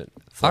consistent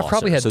flosser. I've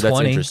probably had so 20.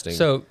 That's interesting.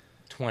 So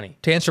 20.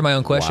 to answer my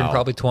own question, Wow.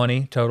 probably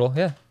 20 total.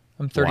 Yeah,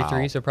 I'm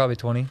 33, Wow. so probably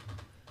 20.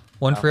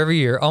 One for every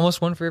year, almost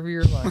one for every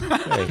year of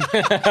life.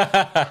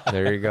 Hey.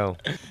 There you go.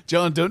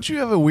 John, don't you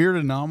have a weird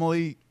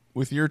anomaly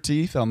with your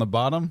teeth on the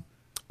bottom?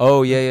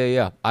 Oh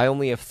yeah. I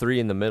only have 3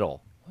 in the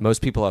middle.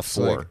 Most people have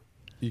 4. Like,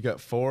 you got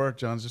 4.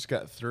 John's just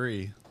got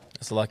 3.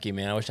 That's lucky,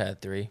 man. I wish I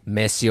had 3.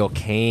 Monsieur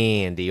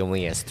Candy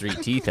only has 3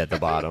 teeth at the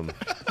bottom.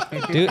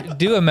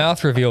 do a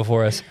mouth reveal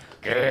for us.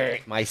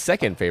 My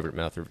second favorite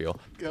mouth reveal.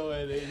 Go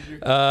ahead,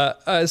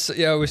 Andrew. So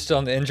yeah, we're still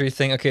on the injury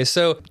thing. Okay,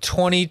 so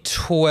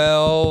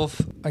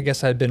 2012, I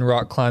guess I'd been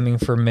rock climbing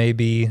for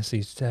maybe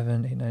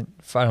 7, 8, 9,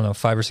 I don't know,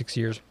 5 or 6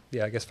 years.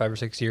 Yeah, I guess 5 or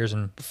 6 years.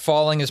 And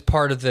falling is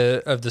part of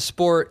the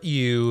sport.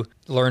 You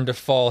learn to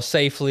fall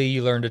safely.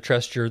 You learn to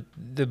trust the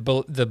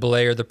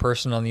belayer, the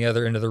person on the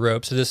other end of the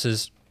rope. So this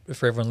is,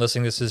 for everyone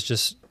listening, this is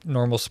just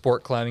normal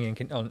sport climbing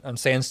on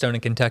sandstone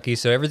in Kentucky.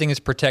 So everything is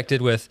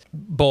protected with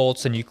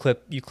bolts, and you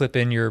clip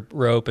in your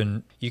rope,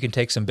 and you can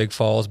take some big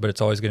falls, but it's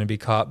always going to be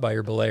caught by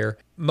your belayer.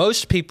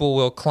 Most people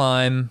will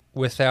climb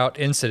without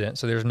incident,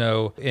 so there's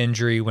no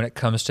injury when it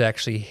comes to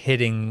actually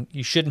hitting.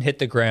 You shouldn't hit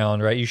the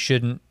ground, right? You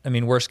shouldn't. I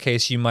mean, worst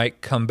case, you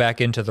might come back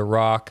into the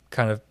rock,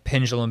 kind of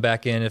pendulum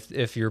back in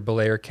if your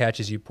belayer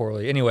catches you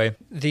poorly. Anyway,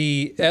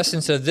 the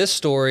essence of this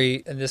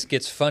story, and this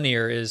gets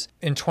funnier, is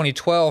in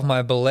 2012,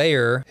 my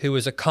belayer, who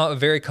was a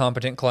very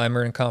competent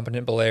climber and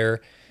competent belayer,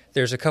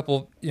 there's a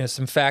couple,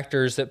 some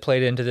factors that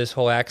played into this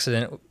whole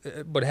accident.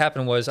 What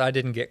happened was I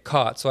didn't get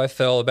caught. So I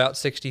fell about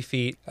 60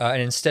 feet.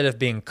 And instead of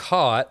being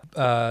caught,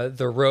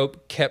 the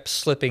rope kept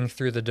slipping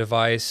through the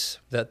device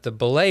that the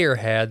belayer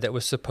had that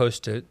was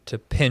supposed to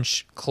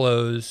pinch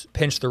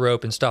the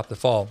rope and stop the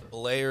fall.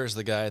 Belayer is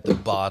the guy at the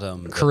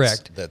bottom.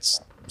 Correct. That's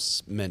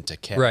meant to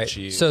catch Right.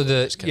 you. So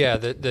the Just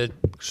kinda- the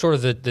sort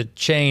of the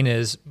chain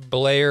is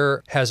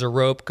Blair has a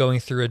rope going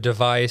through a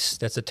device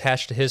that's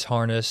attached to his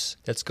harness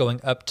that's going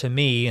up to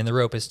me, and the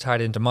rope is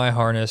tied into my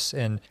harness.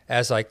 And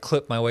as I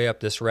clip my way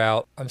up this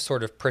route, I'm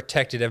sort of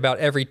protected about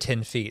every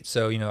 10 feet.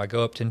 So, I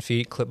go up 10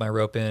 feet, clip my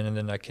rope in, and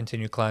then I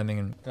continue climbing.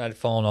 And I'd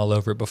fallen all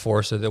over it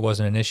before, so that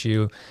wasn't an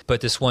issue.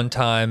 But this one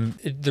time,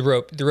 the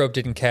rope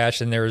didn't catch,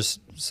 and there was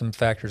some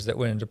factors that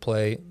went into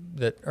play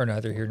that are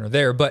neither here nor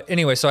there. But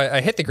anyway, so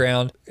I hit the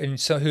ground, and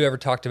so whoever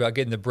talked about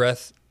getting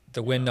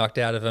the wind knocked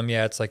out of him,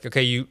 it's like,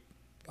 okay,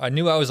 I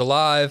knew I was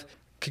alive,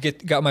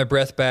 got my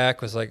breath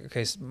back, was like,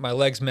 okay, my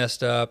leg's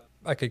messed up.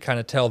 I could kind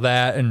of tell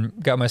that,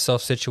 and got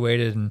myself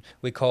situated, and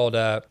we called,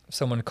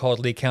 someone called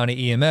Lee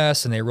County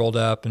EMS, and they rolled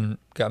up and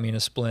got me in a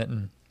splint.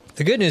 And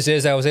the good news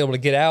is I was able to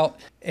get out,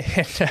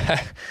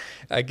 and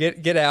I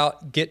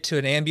get to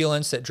an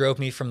ambulance that drove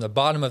me from the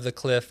bottom of the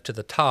cliff to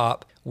the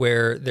top,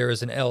 where there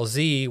is an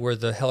LZ where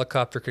the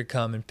helicopter could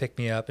come and pick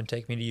me up and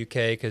take me to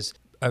UK, because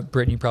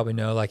Brittany, you probably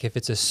know, like if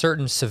it's a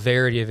certain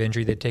severity of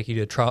injury, they take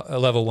you to a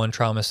level 1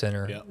 trauma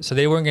center. Yeah. So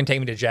they weren't going to take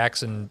me to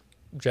Jackson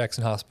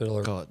Hospital,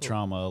 or call it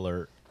trauma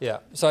alert. Yeah.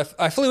 So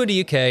I flew into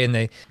UK,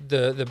 and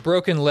the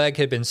broken leg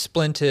had been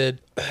splinted,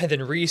 and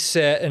then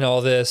reset and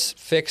all this,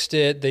 fixed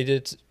it.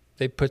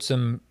 They put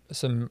some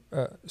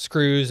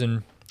screws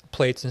and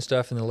plates and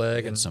stuff in the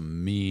leg, and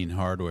some mean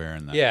hardware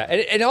in that. Yeah,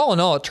 and all in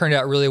all, it turned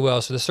out really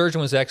well. So the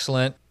surgeon was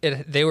excellent.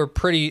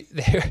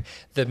 The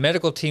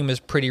medical team was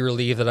pretty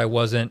relieved that I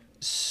wasn't,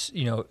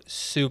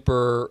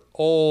 super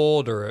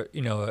old or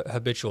a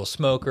habitual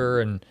smoker.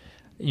 And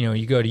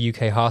you go to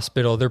UK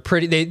hospital, they're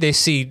pretty.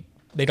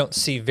 They don't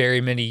see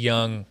very many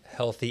young,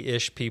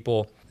 healthy-ish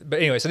people. But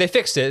anyway, so they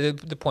fixed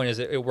it. The point is,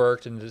 it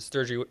worked, and the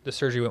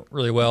surgery went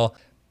really well.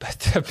 But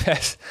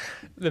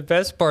the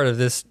best part of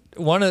this,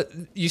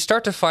 you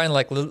start to find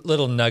like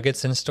little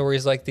nuggets in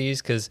stories like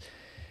these, because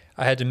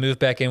I had to move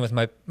back in with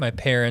my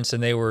parents,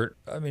 and they were,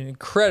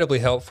 incredibly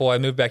helpful. I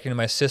moved back into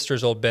my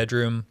sister's old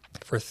bedroom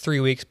for 3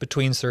 weeks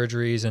between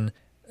surgeries, and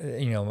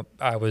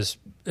I was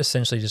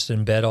essentially just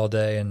in bed all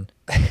day, and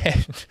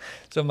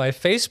so my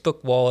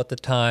Facebook wall at the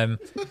time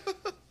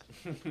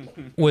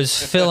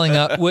was filling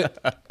up with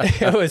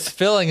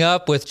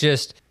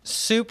just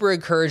super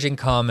encouraging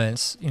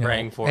comments.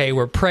 Hey,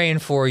 we're praying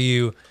for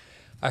you.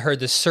 I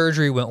heard the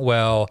surgery went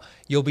well.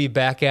 You'll be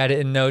back at it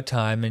in no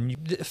time. And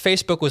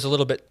Facebook was a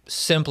little bit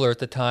simpler at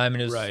the time,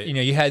 and it was, right.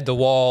 You had the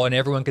wall, and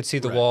everyone could see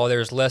the wall.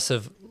 There's less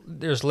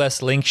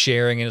link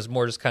sharing, and it was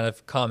more just kind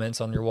of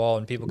comments on your wall,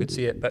 and people could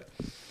see it. But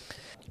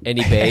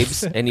any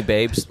babes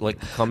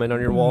like comment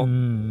on your wall?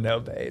 No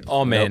babes.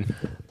 All men.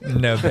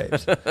 No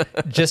babes.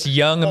 Just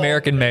young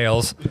American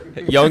males.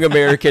 Young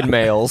American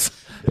males.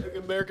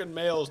 American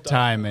males.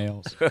 Thai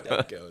males.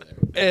 Don't go there.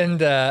 And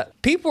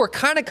people were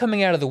kind of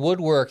coming out of the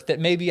woodwork that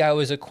maybe I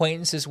was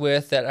acquaintances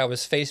with, that I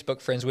was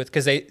Facebook friends with,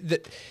 because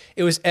it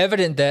was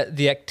evident that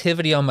the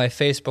activity on my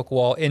Facebook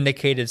wall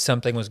indicated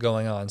something was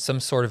going on, some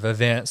sort of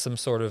event,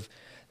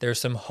 there's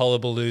some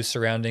hullabaloo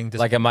surrounding this.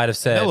 Like I might have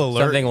said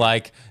something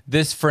like,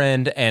 this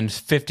friend and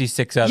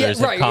 56 others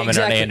have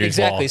commented on Andrew's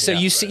wall. Exactly. So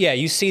you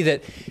see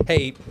that,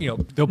 hey,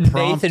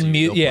 Nathan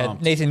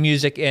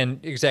Music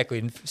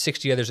and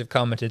 60 others have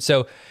commented.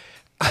 So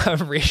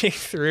I'm reading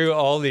through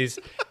all these,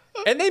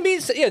 and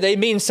they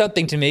mean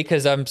something to me,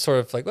 because I'm sort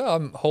of like, well,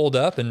 I'm holed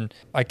up and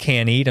I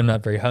can't eat. I'm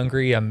not very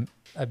hungry.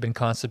 I've been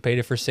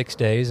constipated for 6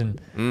 days,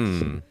 and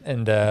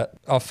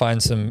I'll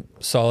find some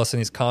solace in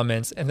these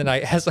comments. And then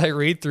as I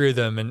read through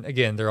them, and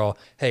again, they're all,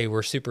 hey,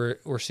 we're super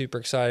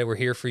excited. We're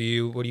here for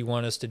you. What do you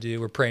want us to do?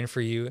 We're praying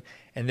for you.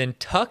 And then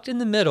tucked in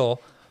the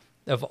middle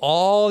of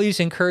all these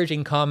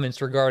encouraging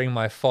comments regarding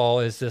my fall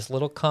is this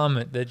little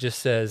comment that just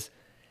says,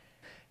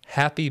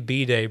 "Happy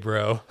B-Day,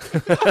 bro."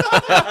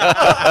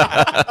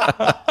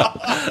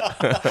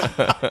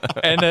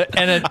 and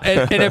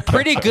a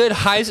pretty good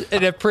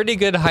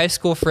high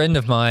school friend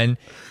of mine,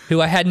 who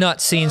I had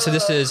not seen. So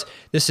this is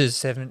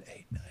 7,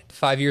 8, 9,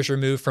 5 years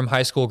removed from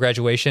high school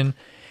graduation.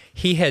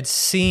 He had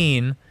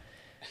seen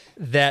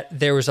that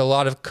there was a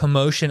lot of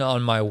commotion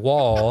on my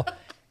wall,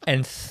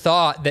 and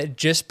thought that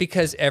just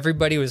because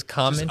everybody was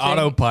commenting, just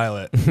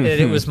autopilot, that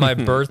it was my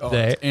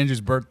birthday. It's Andrew's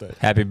birthday.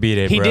 Happy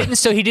B-Day, bro. He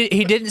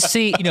didn't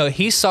see,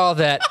 he saw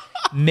that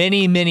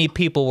many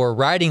people were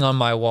writing on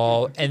my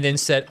wall, and then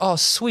said, "Oh,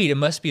 sweet, it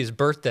must be his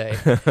birthday."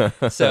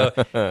 So,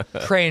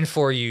 praying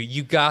for you.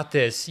 You got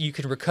this. You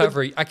can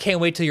recover. I can't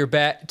wait till you're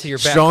back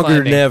Stronger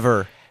climbing. than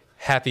ever.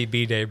 Happy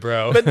B-Day,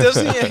 bro. But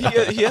doesn't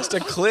he has to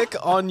click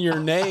on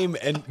your name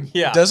and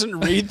doesn't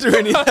read through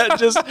any of that,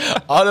 just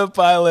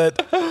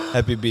autopilot.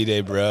 Happy B-Day,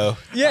 bro.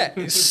 Yeah,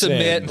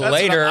 submit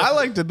later. I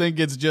like to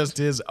think it's just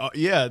his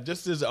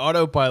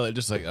autopilot,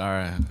 just like, all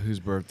right, whose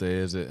birthday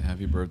is it?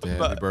 Happy birthday,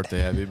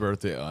 happy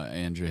birthday,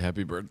 Andrew,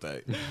 happy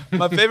birthday.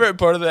 My favorite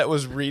part of that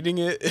was reading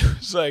it. It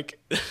was like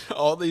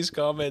all these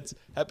comments,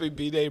 happy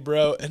B-Day,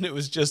 bro, and it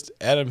was just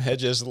Adam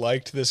Hedges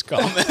liked this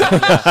comment.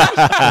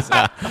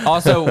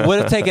 Also,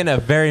 would have taken a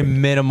very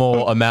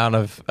minimal amount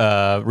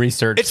of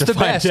research. It's the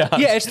best. Out.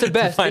 Yeah, it's the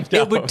best.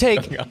 It would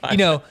take,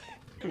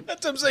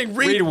 That's what I'm saying.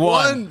 Read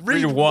one.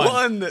 Read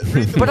one.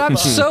 But I'm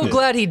so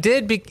glad he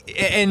did.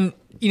 And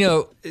you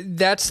know,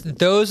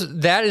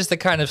 that is the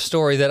kind of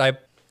story that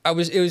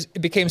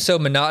it became so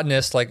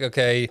monotonous. Like,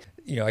 okay,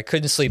 you know, I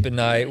couldn't sleep at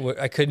night.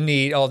 I couldn't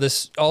eat all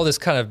this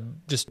kind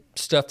of just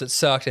stuff that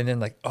sucked. And then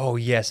like, oh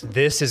yes,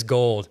 this is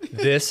gold.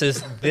 This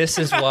is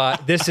why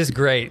this is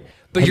great.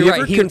 But you're right.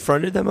 Have you ever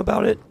confronted them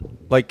about it?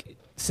 Like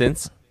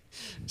since?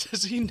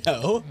 Does he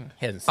know?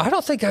 I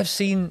don't think I've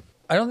seen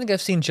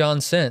John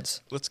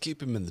since. Let's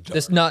keep him in the dark.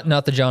 It's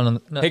not the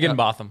John.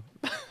 Higginbotham.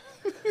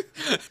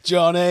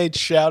 John H.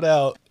 Shout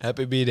out.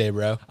 Happy B-Day,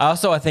 bro.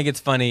 Also, I think it's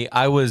funny.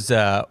 I was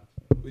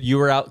you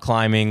were out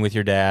climbing with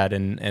your dad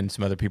and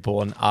some other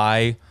people, and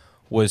I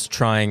was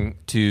trying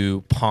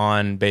to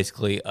pawn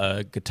basically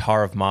a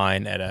guitar of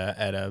mine at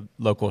a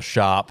local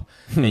shop,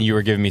 and you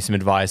were giving me some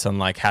advice on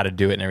like how to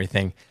do it and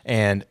everything.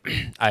 And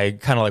I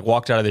kind of like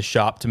walked out of the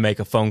shop to make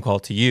a phone call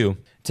to you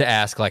to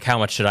ask like how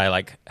much should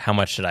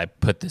I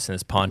put this in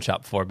this pawn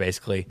shop for,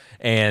 basically.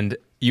 And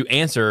you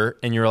answer,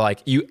 and you're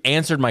like, you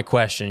answered my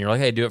question. You're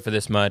like, hey, do it for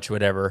this much,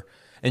 whatever.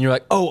 And you're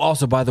like, oh,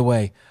 also, by the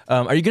way,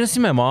 are you going to see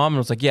my mom? And I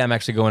was like, yeah, I'm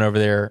actually going over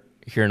there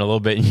here in a little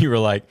bit. And you were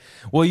like,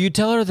 well, you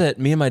tell her that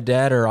me and my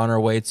dad are on our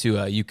way to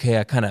UK.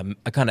 I kind of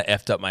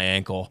effed up my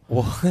ankle.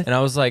 What? And I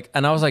was like,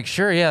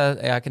 sure,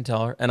 yeah, I can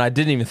tell her. And I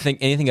didn't even think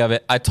anything of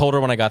it. I told her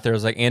when I got there, I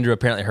was like, Andrew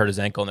apparently hurt his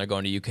ankle and they're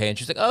going to UK. And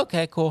she's like, oh,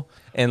 okay, cool.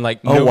 And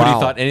like nobody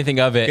thought anything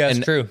of it. Yeah, and,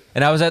 that's true.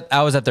 And I was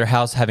at their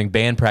house having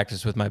band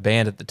practice with my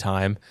band at the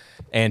time.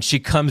 And she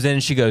comes in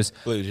and she goes,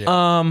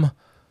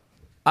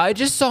 I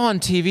just saw on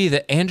TV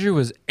that Andrew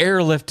was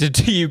airlifted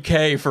to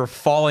UK for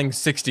falling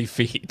 60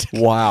 feet.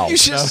 Wow. You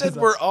just said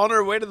we're on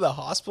our way to the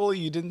hospital.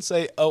 You didn't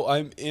say, oh,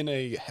 I'm in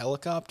a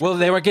helicopter. Well,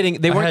 they weren't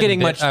getting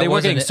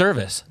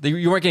service.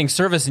 You weren't getting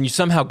service, and you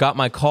somehow got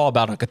my call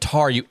about a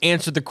guitar. You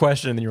answered the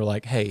question, and then you were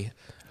like, hey,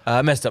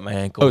 I messed up my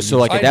ankle. Oh, so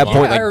like at that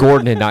point, like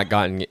Gordon had not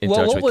gotten in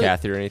touch with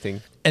Kathy or anything?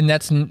 And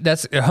that's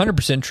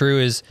 100% true.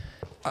 Is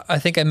I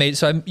think I made,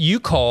 you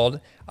called,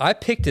 I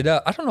picked it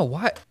up. I don't know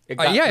why.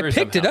 I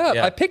picked it up.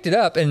 Yeah. I picked it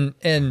up, and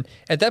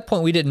at that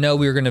point we didn't know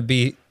we were going to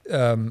be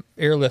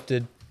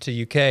airlifted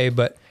to UK.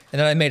 And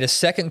then I made a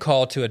second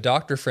call to a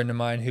doctor friend of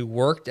mine who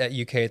worked at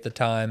UK at the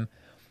time,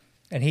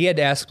 and he had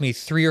asked me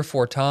 3 or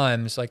 4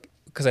 times, like,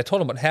 because I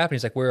told him what happened.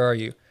 He's like, "Where are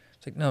you?"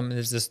 It's like, "No,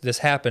 this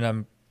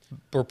happened.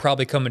 We're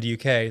probably coming to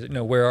UK." He's like,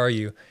 "No, where are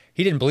you?"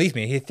 He didn't believe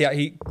me. That's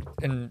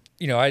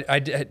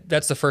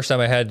the first time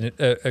I had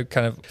a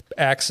kind of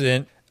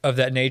accident of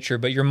that nature.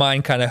 But your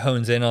mind kind of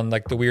hones in on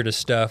like the weirdest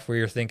stuff where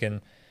you're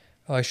thinking,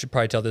 "Oh, I should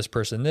probably tell this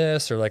person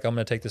this," or like, "I'm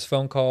going to take this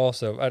phone call."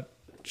 So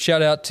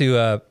shout out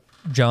to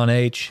John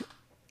H.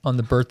 on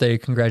the birthday.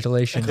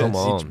 Congratulations. Come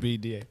on.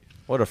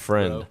 What a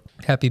friend. Bro.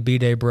 Happy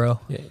B-Day,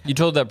 bro. Yeah, you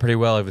told that pretty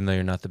well, even though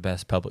you're not the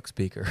best public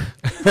speaker.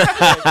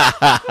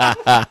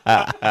 Yeah,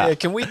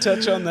 can we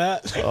touch on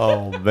that?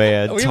 Oh,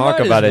 man.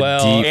 Talk about a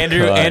deep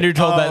Andrew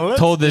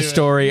told this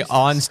story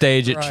on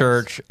stage at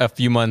church a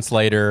few months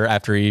later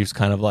after he was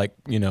kind of like,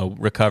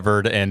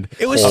 recovered. And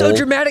it was so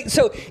dramatic.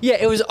 So, yeah,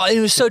 it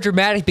was so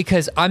dramatic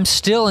because I'm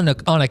still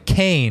on a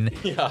cane.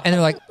 Yeah. And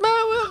they're like,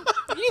 well,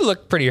 you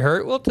look pretty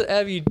hurt. We'll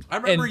have you. I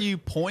remember you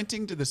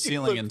pointing to the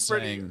ceiling and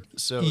saying,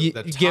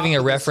 giving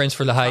a reference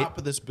for the height. The top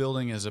of this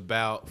building is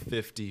about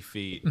 50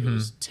 feet. Mm-hmm. It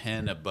was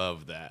 10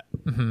 above that.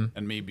 Mm-hmm.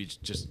 And maybe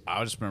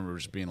I just remember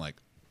just being like,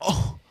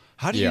 oh,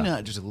 how do you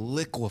not just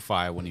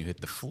liquefy when you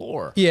hit the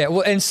floor? Yeah,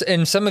 well, and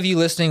some of you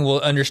listening will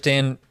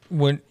understand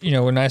when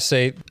I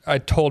say I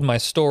told my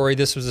story.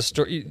 This was a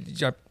story.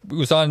 I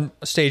was on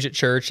stage at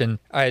church, and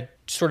I had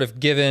sort of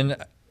given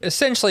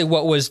essentially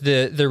what was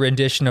the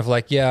rendition of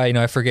like,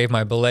 I forgave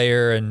my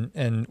belayer,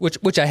 and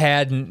which I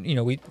had,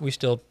 and we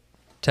still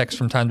text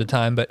from time to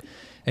time,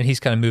 and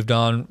he's kind of moved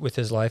on with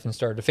his life and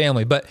started a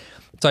family. But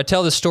so I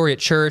tell this story at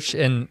church,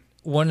 and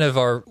one of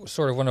our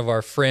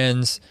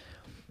friends,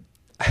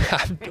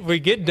 we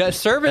get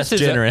service. That's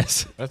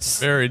generous. That's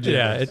very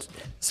generous.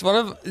 Yeah, it's one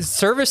of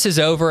service is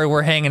over, and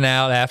we're hanging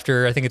out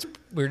after. I think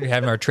we're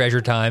having our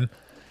treasure time,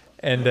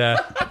 and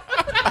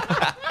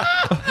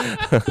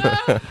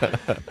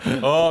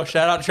oh,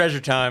 shout out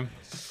treasure time.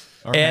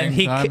 And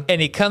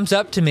he comes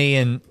up to me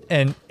and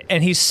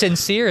he's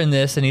sincere in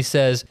this, and he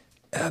says,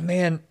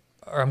 "Man,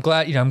 I'm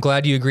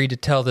glad you agreed to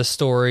tell this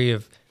story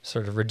of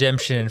sort of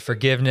redemption and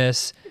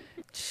forgiveness.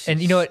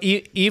 And you know what?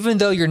 Even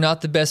though you're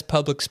not the best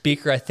public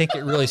speaker, I think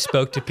it really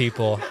spoke to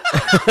people."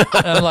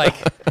 And I'm like,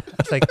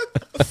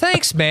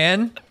 thanks,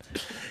 man.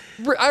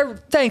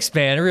 Thanks,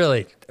 man. I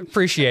really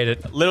appreciate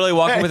it. Literally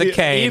walking with a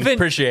cane.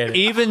 Appreciate it.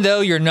 Even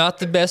though you're not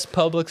the best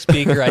public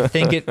speaker, I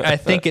think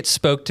it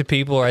spoke to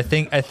people. Or I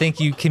think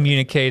you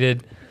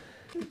communicated.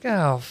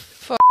 Oh,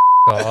 fuck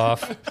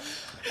off.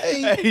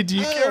 Hey, do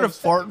you care to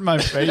fart in my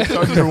face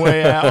on your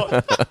way out?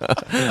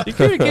 You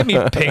care to give me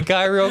pink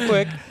eye real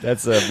quick?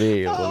 That's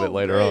me a little bit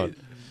later on.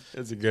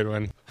 That's a good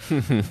one.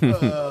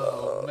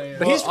 Oh, man.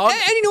 But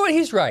and you know what?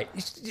 He's right.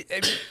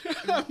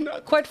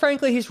 Quite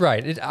frankly, he's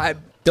right.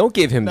 Don't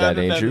give him that,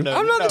 Andrew.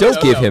 No,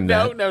 Don't give him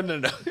that.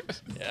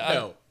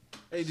 No.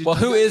 Well,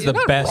 who is the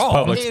best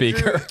public Andrew,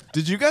 speaker?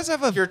 Did you guys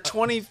have a? You're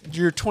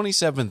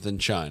 27th in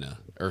China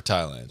or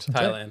Thailand.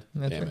 Thailand.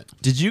 Damn it.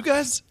 Did you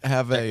guys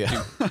have a?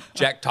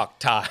 Jack talk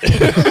Thai.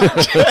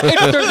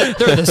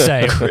 they're the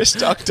same. Chris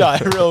talked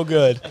Thai real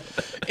good.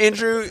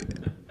 Andrew,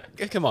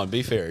 come on,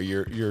 be fair.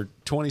 You're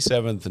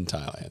 27th in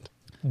Thailand.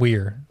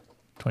 We're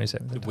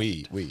 27.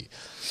 We.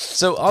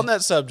 So on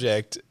that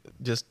subject,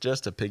 just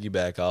to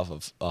piggyback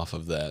off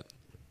of that,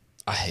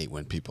 I hate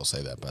when people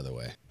say that. By the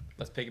way,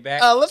 Let's piggyback.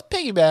 let's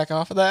piggyback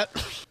off of that.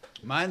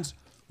 Mine's.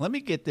 Let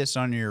me get this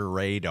on your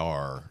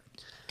radar.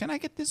 Can I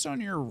get this on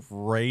your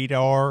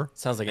radar?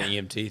 Sounds like an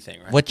EMT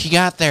thing, right? What you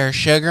got there,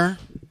 sugar?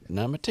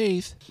 Not my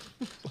teeth.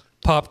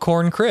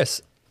 Popcorn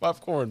Chris.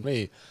 Popcorn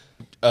me.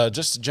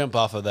 Just to jump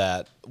off of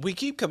that, we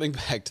keep coming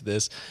back to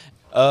this.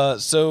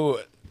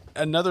 So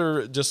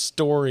another just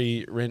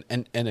story,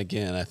 and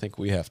again, I think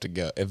we have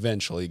to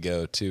eventually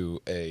go to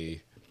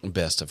a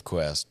best of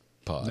Quest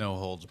pod. No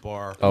holds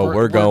bar. Oh,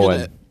 we're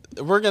going.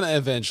 We're gonna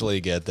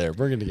eventually get there.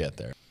 We're gonna get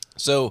there.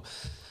 So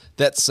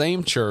that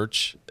same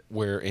church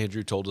where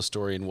Andrew told a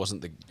story and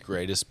wasn't the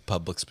greatest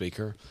public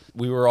speaker,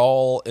 we were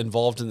all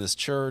involved in this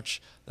church.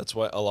 That's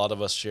why a lot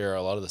of us share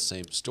a lot of the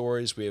same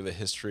stories. We have a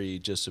history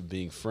just of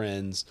being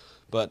friends,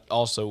 but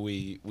also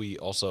we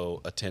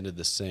also attended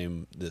the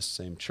same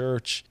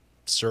church,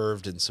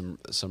 served in some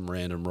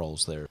random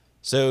roles there.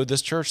 So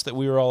this church that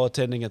we were all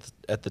attending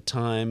at the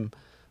time,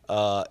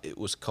 it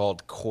was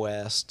called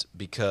Quest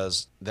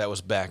because that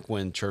was back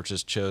when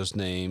churches chose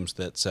names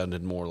that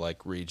sounded more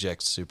like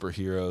reject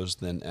superheroes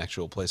than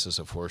actual places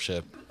of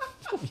worship.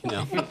 You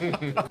know,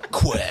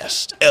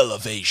 Quest,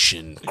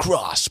 Elevation,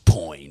 Cross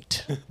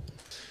Point.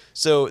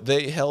 So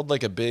they held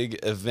like a big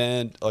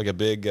event, like a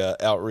big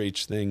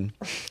outreach thing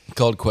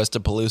called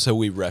Questapalooza.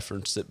 We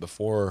referenced it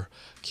before.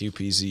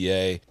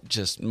 QPZA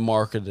just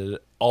marketed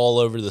it all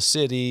over the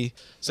city.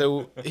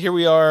 So here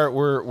we are.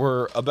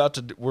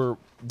 We're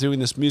doing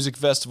this music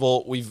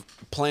festival. We've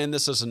planned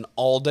this as an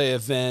all-day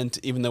event,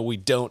 even though we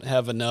don't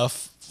have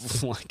enough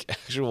like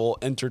actual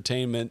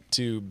entertainment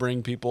to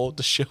bring people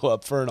to show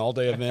up for an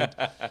all-day event.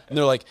 And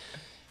they're like,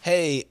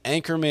 "Hey,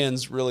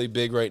 Anchorman's really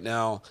big right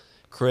now.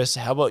 Chris,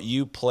 how about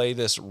you play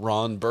this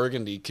Ron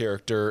Burgundy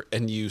character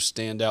and you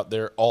stand out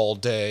there all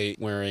day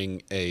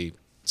wearing a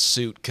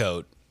suit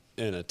coat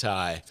and a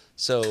tie?"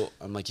 So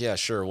I'm like, "Yeah,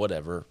 sure,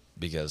 whatever,"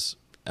 because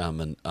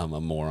I'm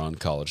a moron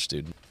college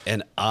student.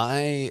 And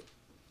I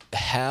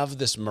have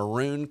this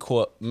maroon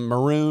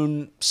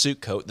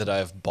suit coat that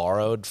I've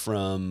borrowed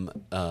from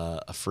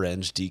a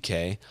friend,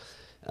 DK,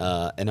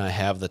 and I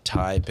have the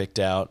tie picked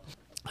out,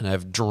 and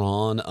I've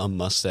drawn a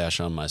mustache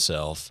on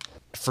myself.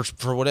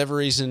 For whatever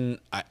reason,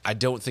 I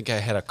don't think I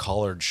had a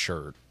collared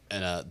shirt,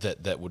 and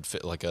that would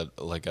fit like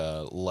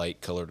a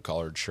light colored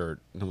collared shirt.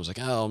 And I was like,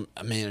 "Oh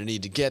man, I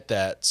need to get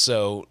that."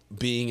 So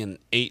being an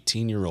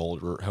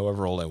 18-year-old or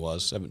however old I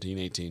was, 17,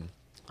 18,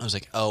 I was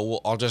like, "Oh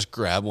well, I'll just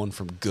grab one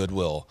from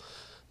Goodwill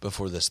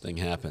before this thing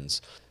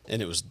happens."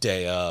 And it was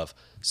day of.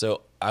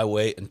 So I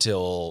wait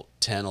until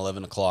 10,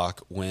 11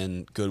 o'clock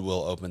when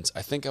Goodwill opens.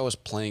 I think I was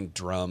playing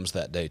drums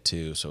that day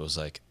too. So it was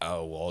like,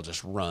 "Oh, well, I'll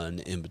just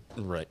run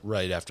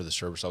right after the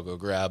service. I'll go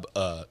grab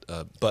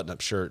a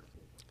button-up shirt."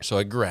 So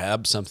I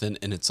grab something,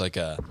 and it's like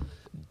a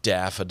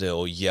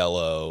daffodil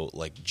yellow,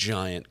 like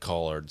giant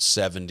collared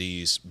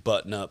 70s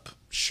button-up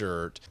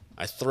shirt.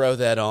 I throw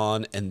that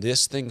on, and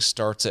this thing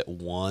starts at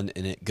 1,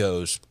 and it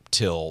goes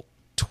till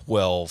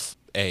 12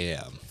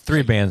 a.m.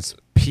 3 bands.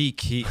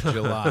 Peak heat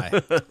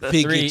July.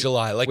 Peak heat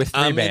July. Like with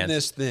 3 I'm bands. in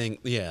this thing.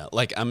 Yeah,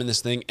 like I'm in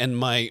this thing, and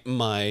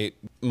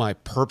my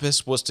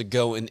purpose was to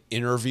go and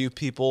interview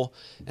people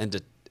and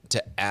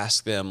to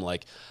ask them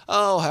like,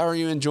 "Oh, how are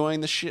you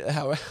enjoying the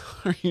How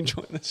are you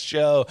enjoying this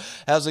show?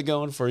 How's it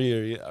going for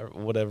you?" Or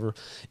whatever.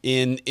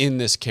 In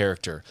this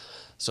character,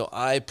 so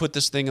I put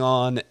this thing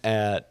on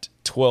at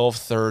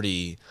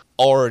 12:30,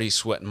 already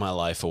sweating my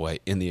life away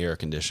in the air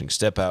conditioning.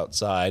 Step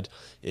outside,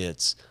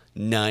 it's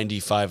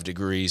 95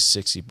 degrees,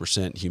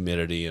 60%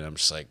 humidity, and I'm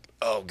just like,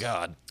 "Oh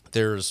God."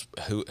 There's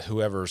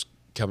whoever's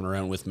coming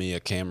around with me,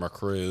 a camera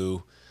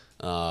crew.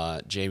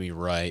 Jamie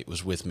Wright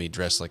was with me,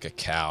 dressed like a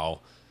cow.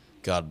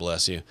 God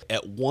bless you.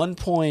 At one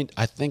point,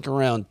 I think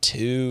around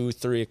 2,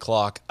 3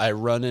 o'clock, I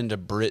run into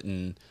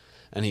Britton,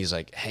 and he's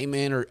like, "Hey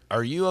man,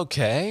 are you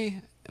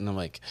okay?" And I'm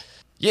like,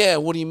 "Yeah,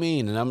 what do you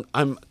mean?" And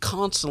I'm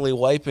constantly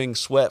wiping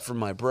sweat from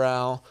my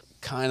brow,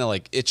 kind of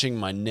like itching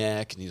my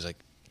neck, and he's like,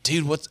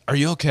 "Dude, are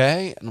you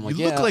okay?" And I'm like,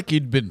 You "Yeah." look like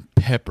you'd been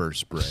pepper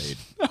sprayed.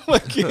 I'm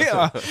like,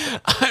 "Yeah,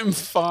 I'm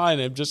fine.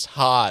 I'm just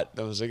hot."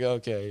 I was like,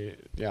 "Okay,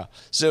 yeah."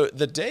 So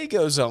the day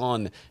goes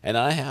on, and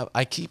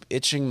I keep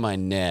itching my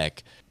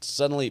neck.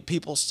 Suddenly,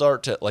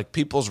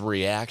 people's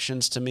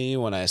reactions to me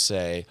when I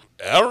say,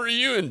 "How are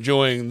you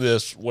enjoying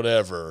this?"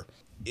 Whatever.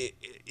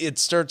 It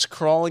starts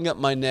crawling up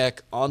my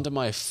neck onto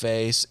my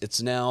face.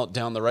 It's now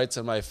down the right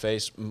side of my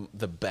face.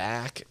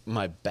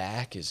 My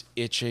back is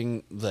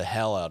itching the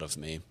hell out of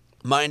me.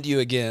 Mind you,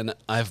 again,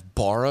 I've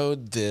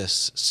borrowed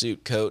this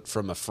suit coat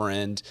from a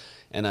friend,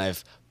 and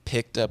I've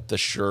picked up the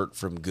shirt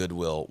from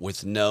Goodwill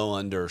with no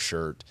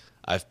undershirt.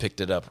 I've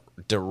picked it up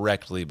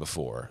directly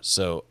before.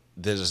 So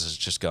this has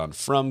just gone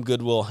from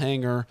Goodwill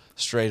hanger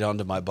straight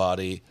onto my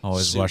body.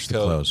 Always wash the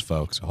clothes,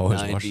 folks.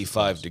 Always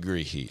 95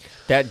 degree heat.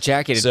 That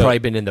jacket had probably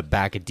been in the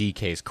back of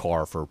DK's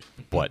car for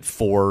what,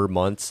 4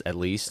 months at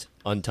least,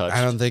 untouched.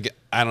 I don't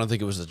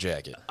think it was the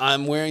jacket.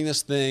 I'm wearing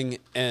this thing,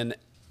 and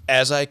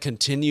as I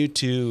continue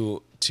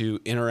to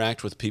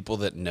interact with people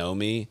that know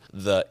me,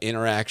 the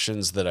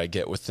interactions that I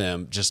get with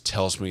them just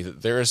tells me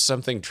that there is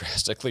something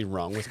drastically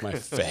wrong with my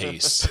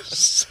face.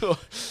 So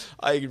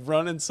I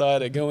run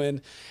inside, I go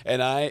in,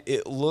 and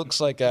it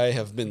looks like I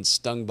have been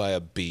stung by a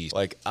bee.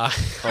 Like I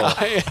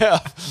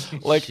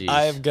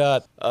have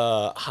got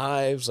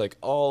hives like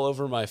all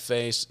over my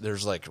face.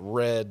 There's like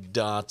red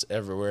dots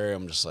everywhere.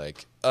 I'm just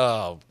like,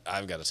 oh,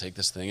 I've got to take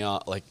this thing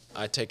out. Like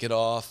I take it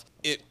off.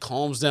 It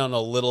calms down a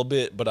little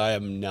bit, but I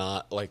am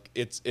not, like,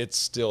 it's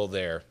still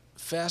there.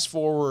 Fast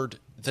forward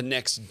the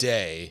next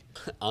day,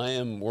 I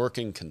am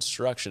working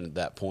construction at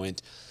that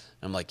point.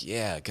 I'm like,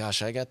 yeah,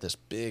 gosh, I got this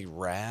big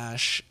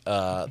rash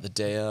the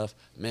day of.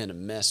 Man, it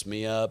messed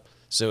me up.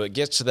 So it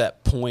gets to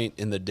that point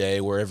in the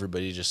day where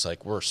everybody just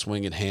like, we're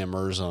swinging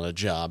hammers on a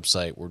job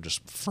site. We're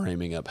just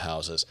framing up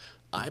houses.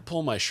 I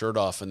pull my shirt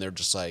off, and they're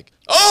just like,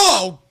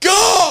 oh,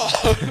 God!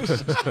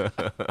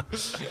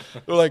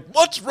 They're like,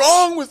 what's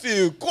wrong with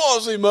you,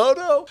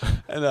 Quasimodo?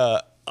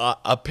 And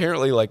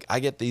apparently, like, I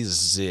get these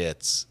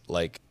zits,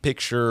 like,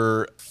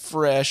 picture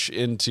fresh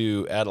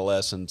into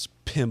adolescence,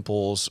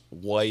 pimples,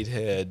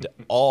 whitehead,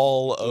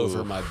 all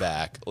over my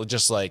back.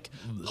 Just like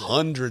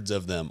hundreds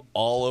of them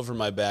all over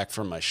my back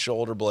from my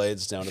shoulder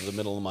blades down to the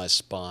middle of my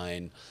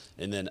spine.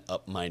 And then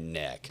up my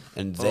neck.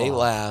 And they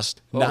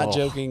last, not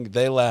joking,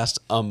 they last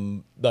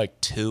like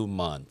 2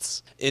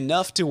 months.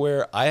 Enough to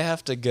where I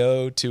have to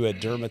go to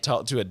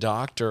a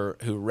doctor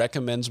who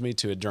recommends me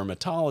to a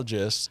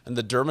dermatologist. And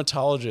the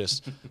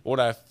dermatologist, when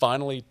I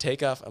finally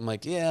take off, I'm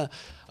like, yeah,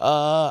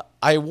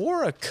 I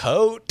wore a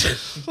coat.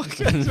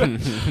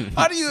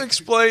 How do you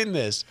explain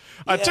this?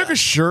 I took a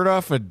shirt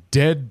off a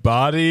dead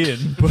body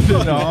and put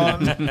it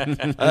on.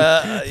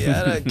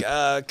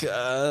 I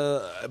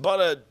bought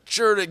a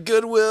shirt at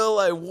Goodwill.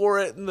 I wore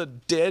it in the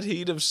dead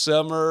heat of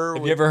summer.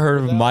 Have you ever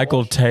heard of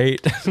Michael Tate?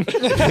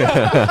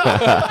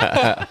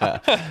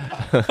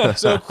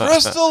 So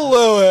Crystal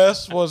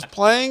Lewis was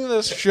playing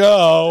this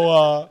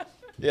show.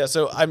 Yeah,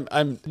 so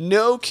I'm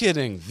no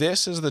kidding.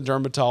 This is the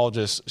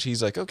dermatologist.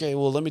 She's like, okay,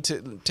 well, let me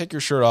take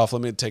your shirt off.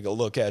 Let me take a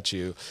look at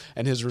you.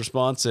 And his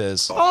response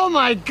is, Oh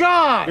my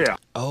God! Yeah.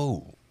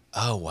 Oh,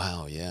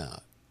 wow, yeah.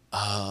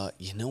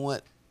 You know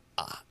what?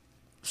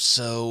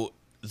 So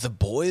the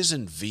boys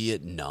in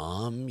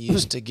Vietnam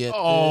used to get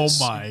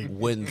this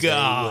when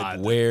they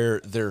would wear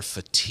their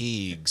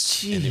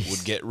fatigues. And it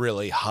would get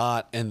really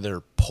hot and their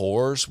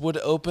pores would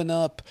open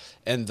up,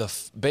 and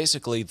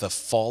basically the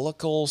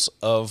follicles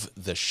of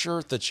the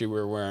shirt that you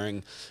were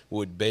wearing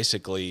would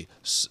basically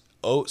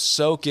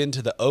soak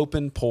into the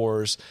open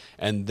pores,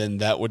 and then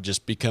that would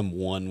just become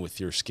one with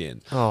your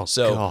skin. Oh,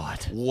 so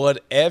God.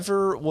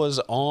 Whatever was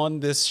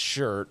on this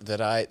shirt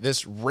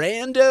this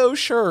rando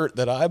shirt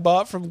that I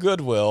bought from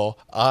Goodwill,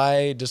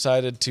 I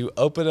decided to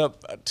open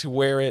up to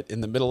wear it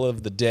in the middle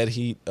of the dead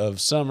heat of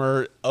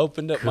summer,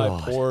 opened up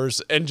my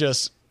pores, and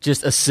just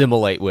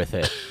assimilate with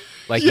it.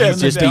 Like Yeah, you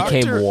just the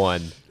became doctor-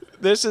 one.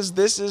 This is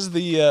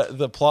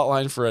the plot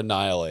line for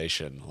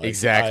Annihilation. Like,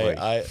 Exactly.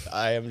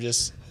 I am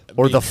just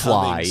Or The becoming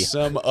Fly.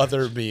 some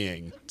other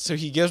being. So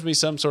he gives me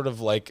some sort of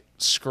like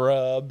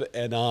scrub,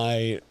 and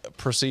I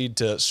proceed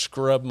to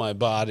scrub my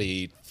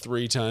body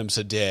 3 times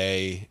a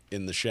day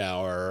in the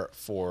shower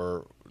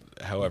for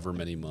however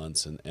many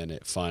months, and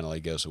it finally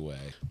goes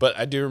away. But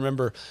I do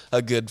remember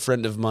a good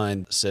friend of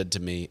mine said to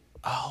me,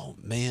 oh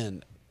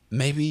man,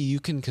 maybe you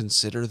can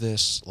consider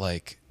this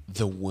like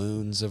the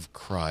wounds of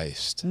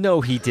Christ. No,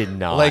 he did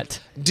not. Like,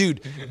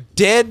 dude,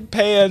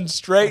 deadpan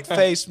straight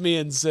faced me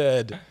and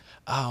said,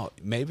 oh,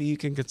 maybe you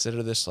can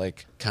consider this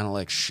like kind of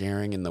like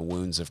sharing in the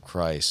wounds of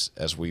Christ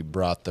as we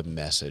brought the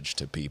message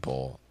to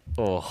people.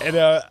 Oh. And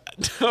I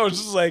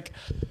was just like,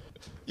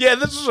 yeah,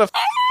 this is a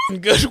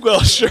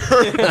Goodwill shirt.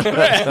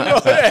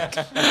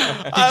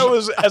 I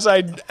was as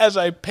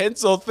I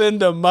pencil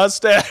thinned a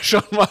mustache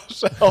on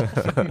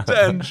myself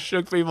and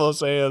shook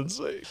people's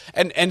hands.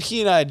 And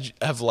he and I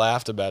have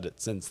laughed about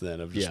it since then.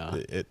 Of just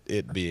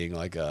it being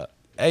like a.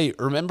 Hey,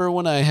 remember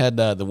when I had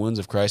the Wounds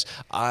of Christ?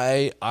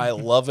 I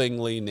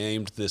lovingly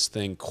named this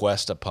thing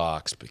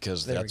Questapox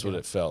because that's what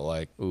it felt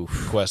like. Oof.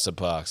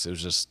 Questapox. It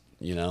was just,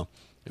 it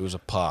was a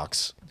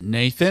pox.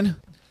 Nathan?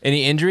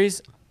 Any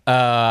injuries?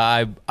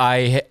 I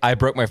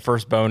broke my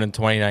first bone in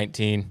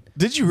 2019.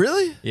 Did you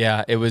really?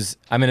 Yeah, it was.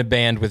 I'm in a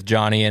band with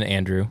Johnny and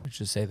Andrew. Let's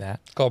just say that.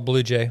 It's called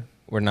Blue Jay.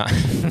 We're not.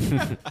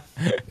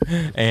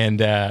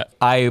 And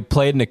I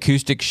played an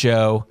acoustic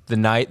show the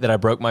night that I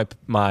broke my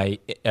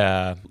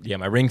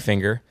ring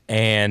finger,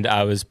 and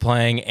I was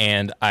playing,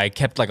 and I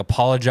kept like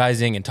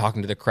apologizing and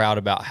talking to the crowd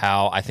about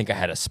how I think I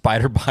had a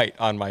spider bite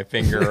on my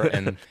finger,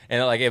 and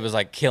like it was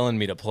like killing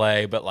me to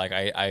play, but like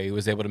I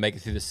was able to make it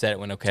through the set. It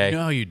went okay. Do you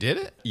know how you did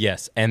it?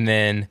 Yes, and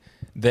then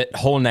that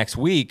whole next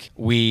week,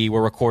 we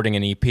were recording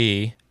an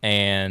EP,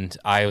 and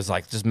I was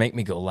like, just make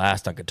me go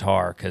last on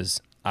guitar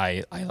because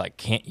I like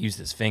can't use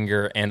this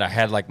finger. And I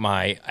had like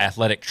my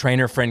athletic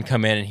trainer friend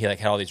come in, and he like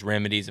had all these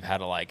remedies of how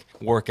to like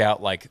work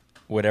out like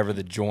whatever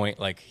the joint,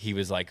 like he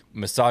was like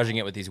massaging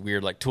it with these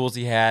weird like tools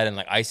he had and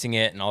like icing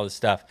it and all this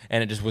stuff.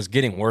 And it just was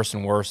getting worse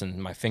and worse.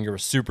 And my finger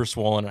was super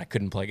swollen and I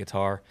couldn't play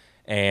guitar.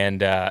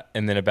 And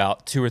then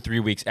about 2 or 3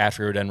 weeks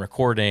after we were done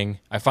recording,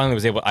 I finally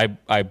was able,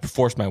 I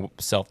forced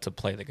myself to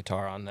play the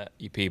guitar on the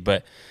EP,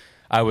 but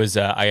I was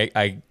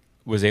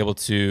able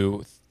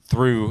to,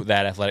 through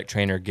that athletic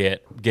trainer,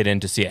 get in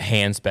to see a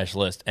hand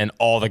specialist, and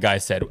all the guy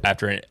said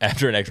after an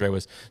X-ray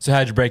was, "So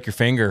how'd you break your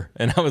finger?"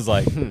 And I was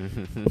like,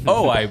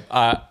 "Oh,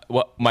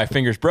 my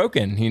finger's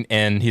broken."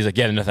 And he's like,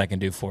 "Yeah, there's nothing I can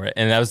do for it."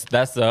 And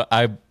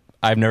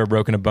I've never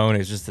broken a bone.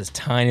 It's just this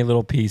tiny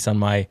little piece on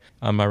my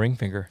ring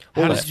finger.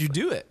 How did you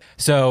do it?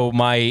 So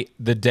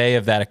the day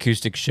of that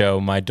acoustic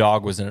show, my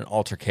dog was in an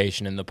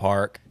altercation in the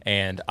park,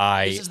 and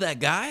This is that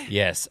guy?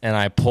 Yes, and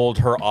I pulled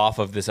her off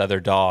of this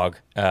other dog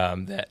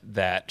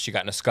that she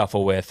got in a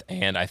scuffle with,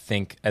 and I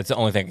think that's the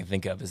only thing I can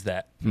think of is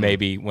that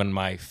maybe when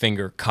my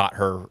finger caught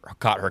her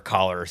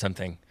collar or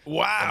something.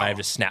 Wow! And I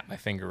just snapped my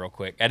finger real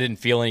quick. I didn't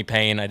feel any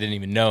pain. I didn't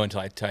even know until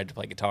I tried to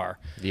play guitar.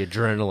 The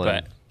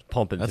adrenaline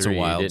pumping that's through. That's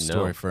a wild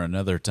story for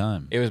another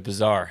time. It was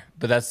bizarre,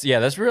 but that's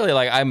really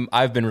like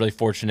I've been really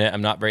fortunate.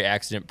 I'm not very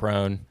accident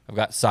prone. I've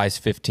got size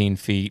 15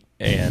 feet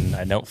and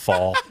I don't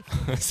fall.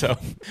 So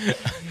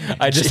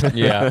I just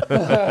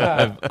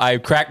I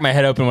cracked my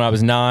head open when I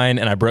was 9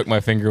 and I broke my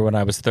finger when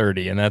I was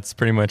 30, and that's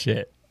pretty much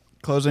it.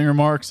 Closing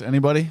remarks,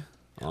 anybody?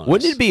 Honest.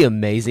 Wouldn't it be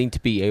amazing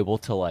to be able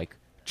to like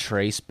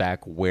trace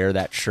back where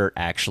that shirt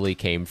actually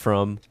came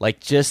from? Like,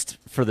 just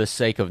for the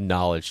sake of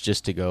knowledge,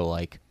 just to go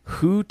like,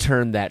 who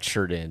turned that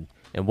shirt in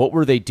and what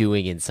were they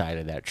doing inside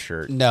of that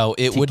shirt? No,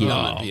 it would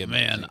not be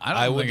amazing. Man,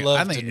 I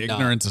think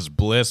ignorance is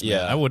bliss,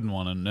 man. I wouldn't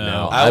want to know.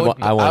 No, I want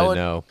to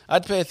know.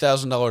 I'd pay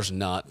 $1,000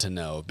 not to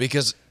know,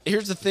 because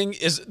here's the thing: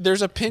 is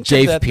there's a pinch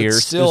Dave of that Pierce,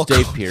 that's still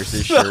Dave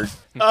Pierce's shirt.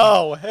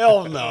 Oh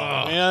hell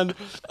no, man!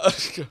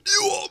 You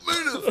want me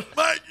to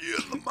smack you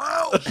in the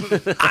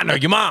mouth? I know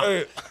your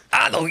mom.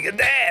 I know your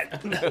dad.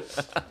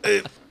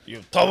 Hey,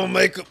 you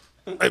troublemaker.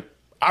 Hey,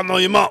 I know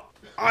your mom.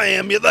 I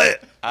am your dad.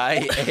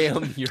 I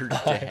am your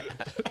dad.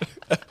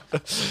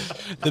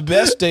 The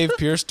best Dave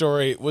Pierce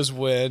story was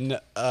when,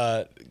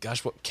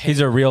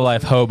 he's a real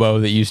life hobo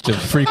that used to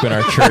frequent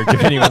our church.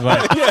 If anyone's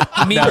like, you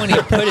mean when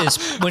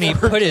he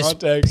put his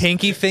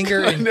pinky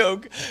finger in? No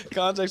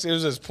context. It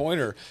was his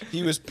pointer.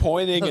 He was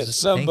pointing at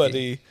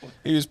somebody.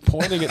 He was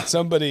pointing at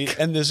somebody,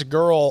 and this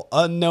girl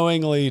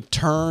unknowingly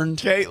turned.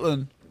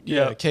 Caitlin.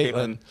 Yeah,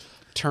 Caitlin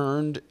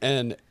turned,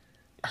 and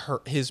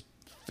his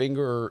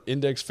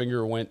index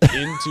finger went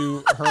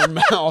into her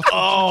mouth.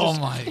 Oh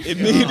my God.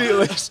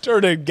 Immediately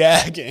started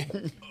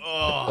gagging.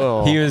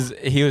 Oh. He was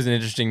an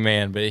interesting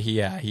man, but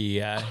he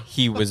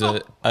was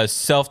a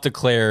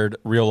self-declared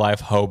real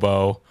life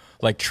hobo,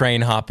 like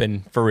train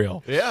hopping for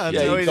real. Yeah,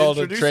 he called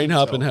a train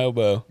hopping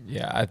hobo.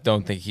 Yeah, I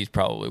don't think he's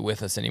probably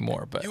with us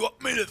anymore. But you want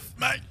me to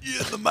smack you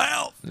in the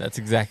mouth? That's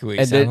exactly what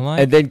he sounded like.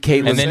 And then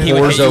Caitlin's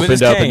pores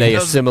opened up and they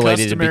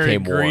assimilated and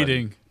became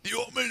greeting. one. You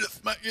want me to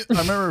smack you?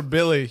 I remember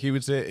Billy. He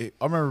would say,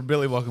 "I remember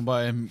Billy walking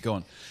by him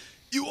going,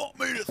 you want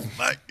me to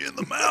smack you in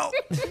the mouth?"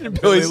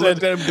 And Billy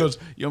looked at him and goes,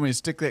 "You want me to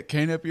stick that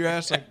cane up your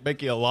ass, like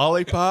make you a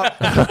lollipop?"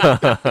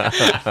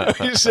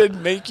 He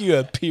said, "Make you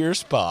a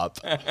Pierce pop."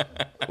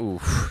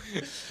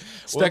 Oof.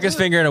 Stuck his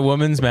finger in a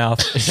woman's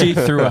mouth. She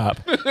threw up.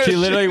 She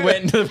literally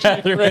went into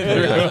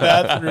the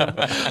bathroom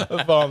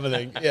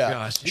vomiting. Yeah.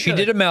 Gosh, she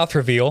did a mouth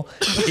reveal.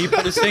 He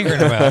put his finger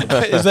in her mouth.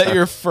 Is that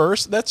your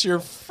first? That's your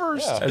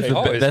first.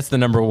 Yeah, that's the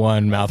number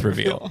one mouth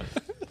reveal.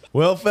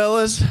 Well,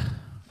 fellas.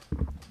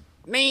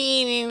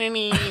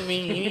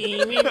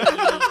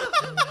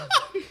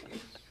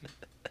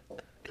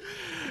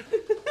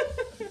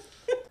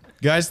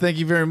 Guys, thank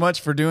you very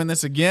much for doing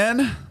this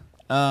again.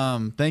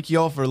 Thank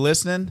you all for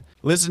listening.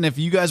 Listen, if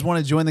you guys want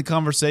to join the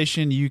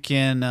conversation, you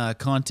can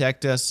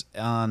contact us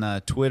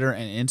on Twitter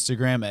and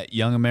Instagram at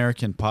Young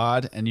American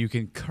Pod, and you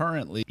can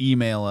currently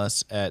email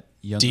us at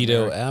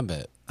Dito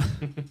Abbott.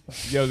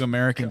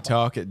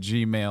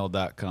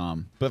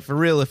 YoungAmericanTalk@gmail.com. But for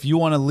real, if you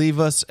want to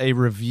leave us a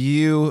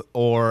review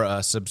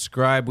or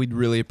subscribe, we'd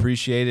really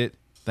appreciate it.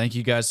 Thank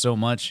you guys so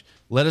much.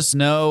 Let us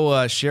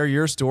know, share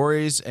your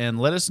stories, and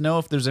let us know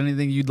if there's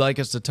anything you'd like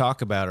us to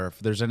talk about, or if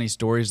there's any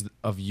stories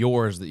of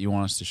yours that you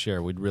want us to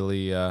share. We'd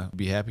really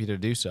be happy to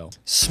do so.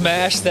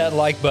 Smash that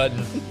like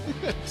button.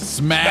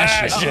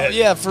 Smash it.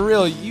 Yeah, for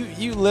real.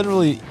 You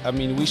literally, I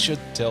mean, we should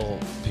tell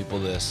people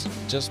this.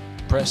 Just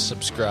press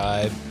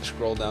subscribe,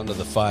 scroll down to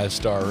the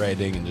 5-star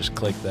rating, and just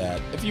click that.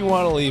 If you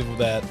want to leave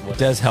that. It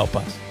does help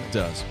us. It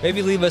does.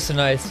 Maybe leave us a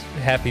nice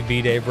happy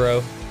B-Day,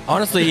 bro.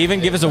 Honestly, even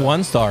give us a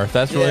 1-star if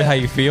that's really how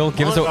you feel.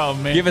 Give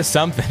us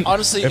something.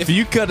 Honestly, if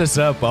you cut us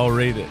up, I'll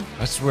read it.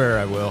 I swear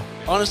I will.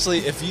 Honestly,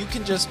 if you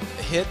can just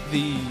hit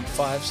the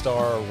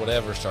 5-star or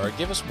whatever star,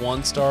 give us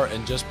 1 star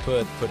and just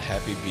put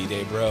Happy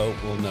B-Day, bro.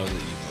 We'll know that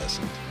you've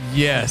listened.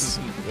 Yes.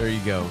 There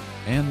you go.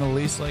 And the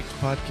least liked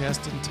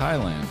podcast in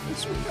Thailand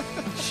this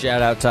week.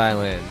 Shout out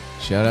Thailand.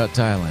 Shout out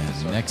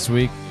Thailand. Next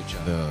week,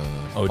 the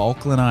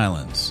Falkland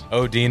Islands.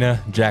 Odina,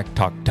 Jack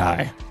Talk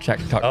Thai. Jack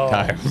Talk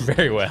Thai.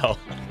 Very well.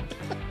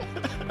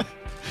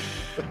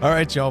 All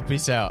right, y'all.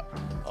 Peace out.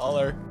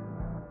 Holler.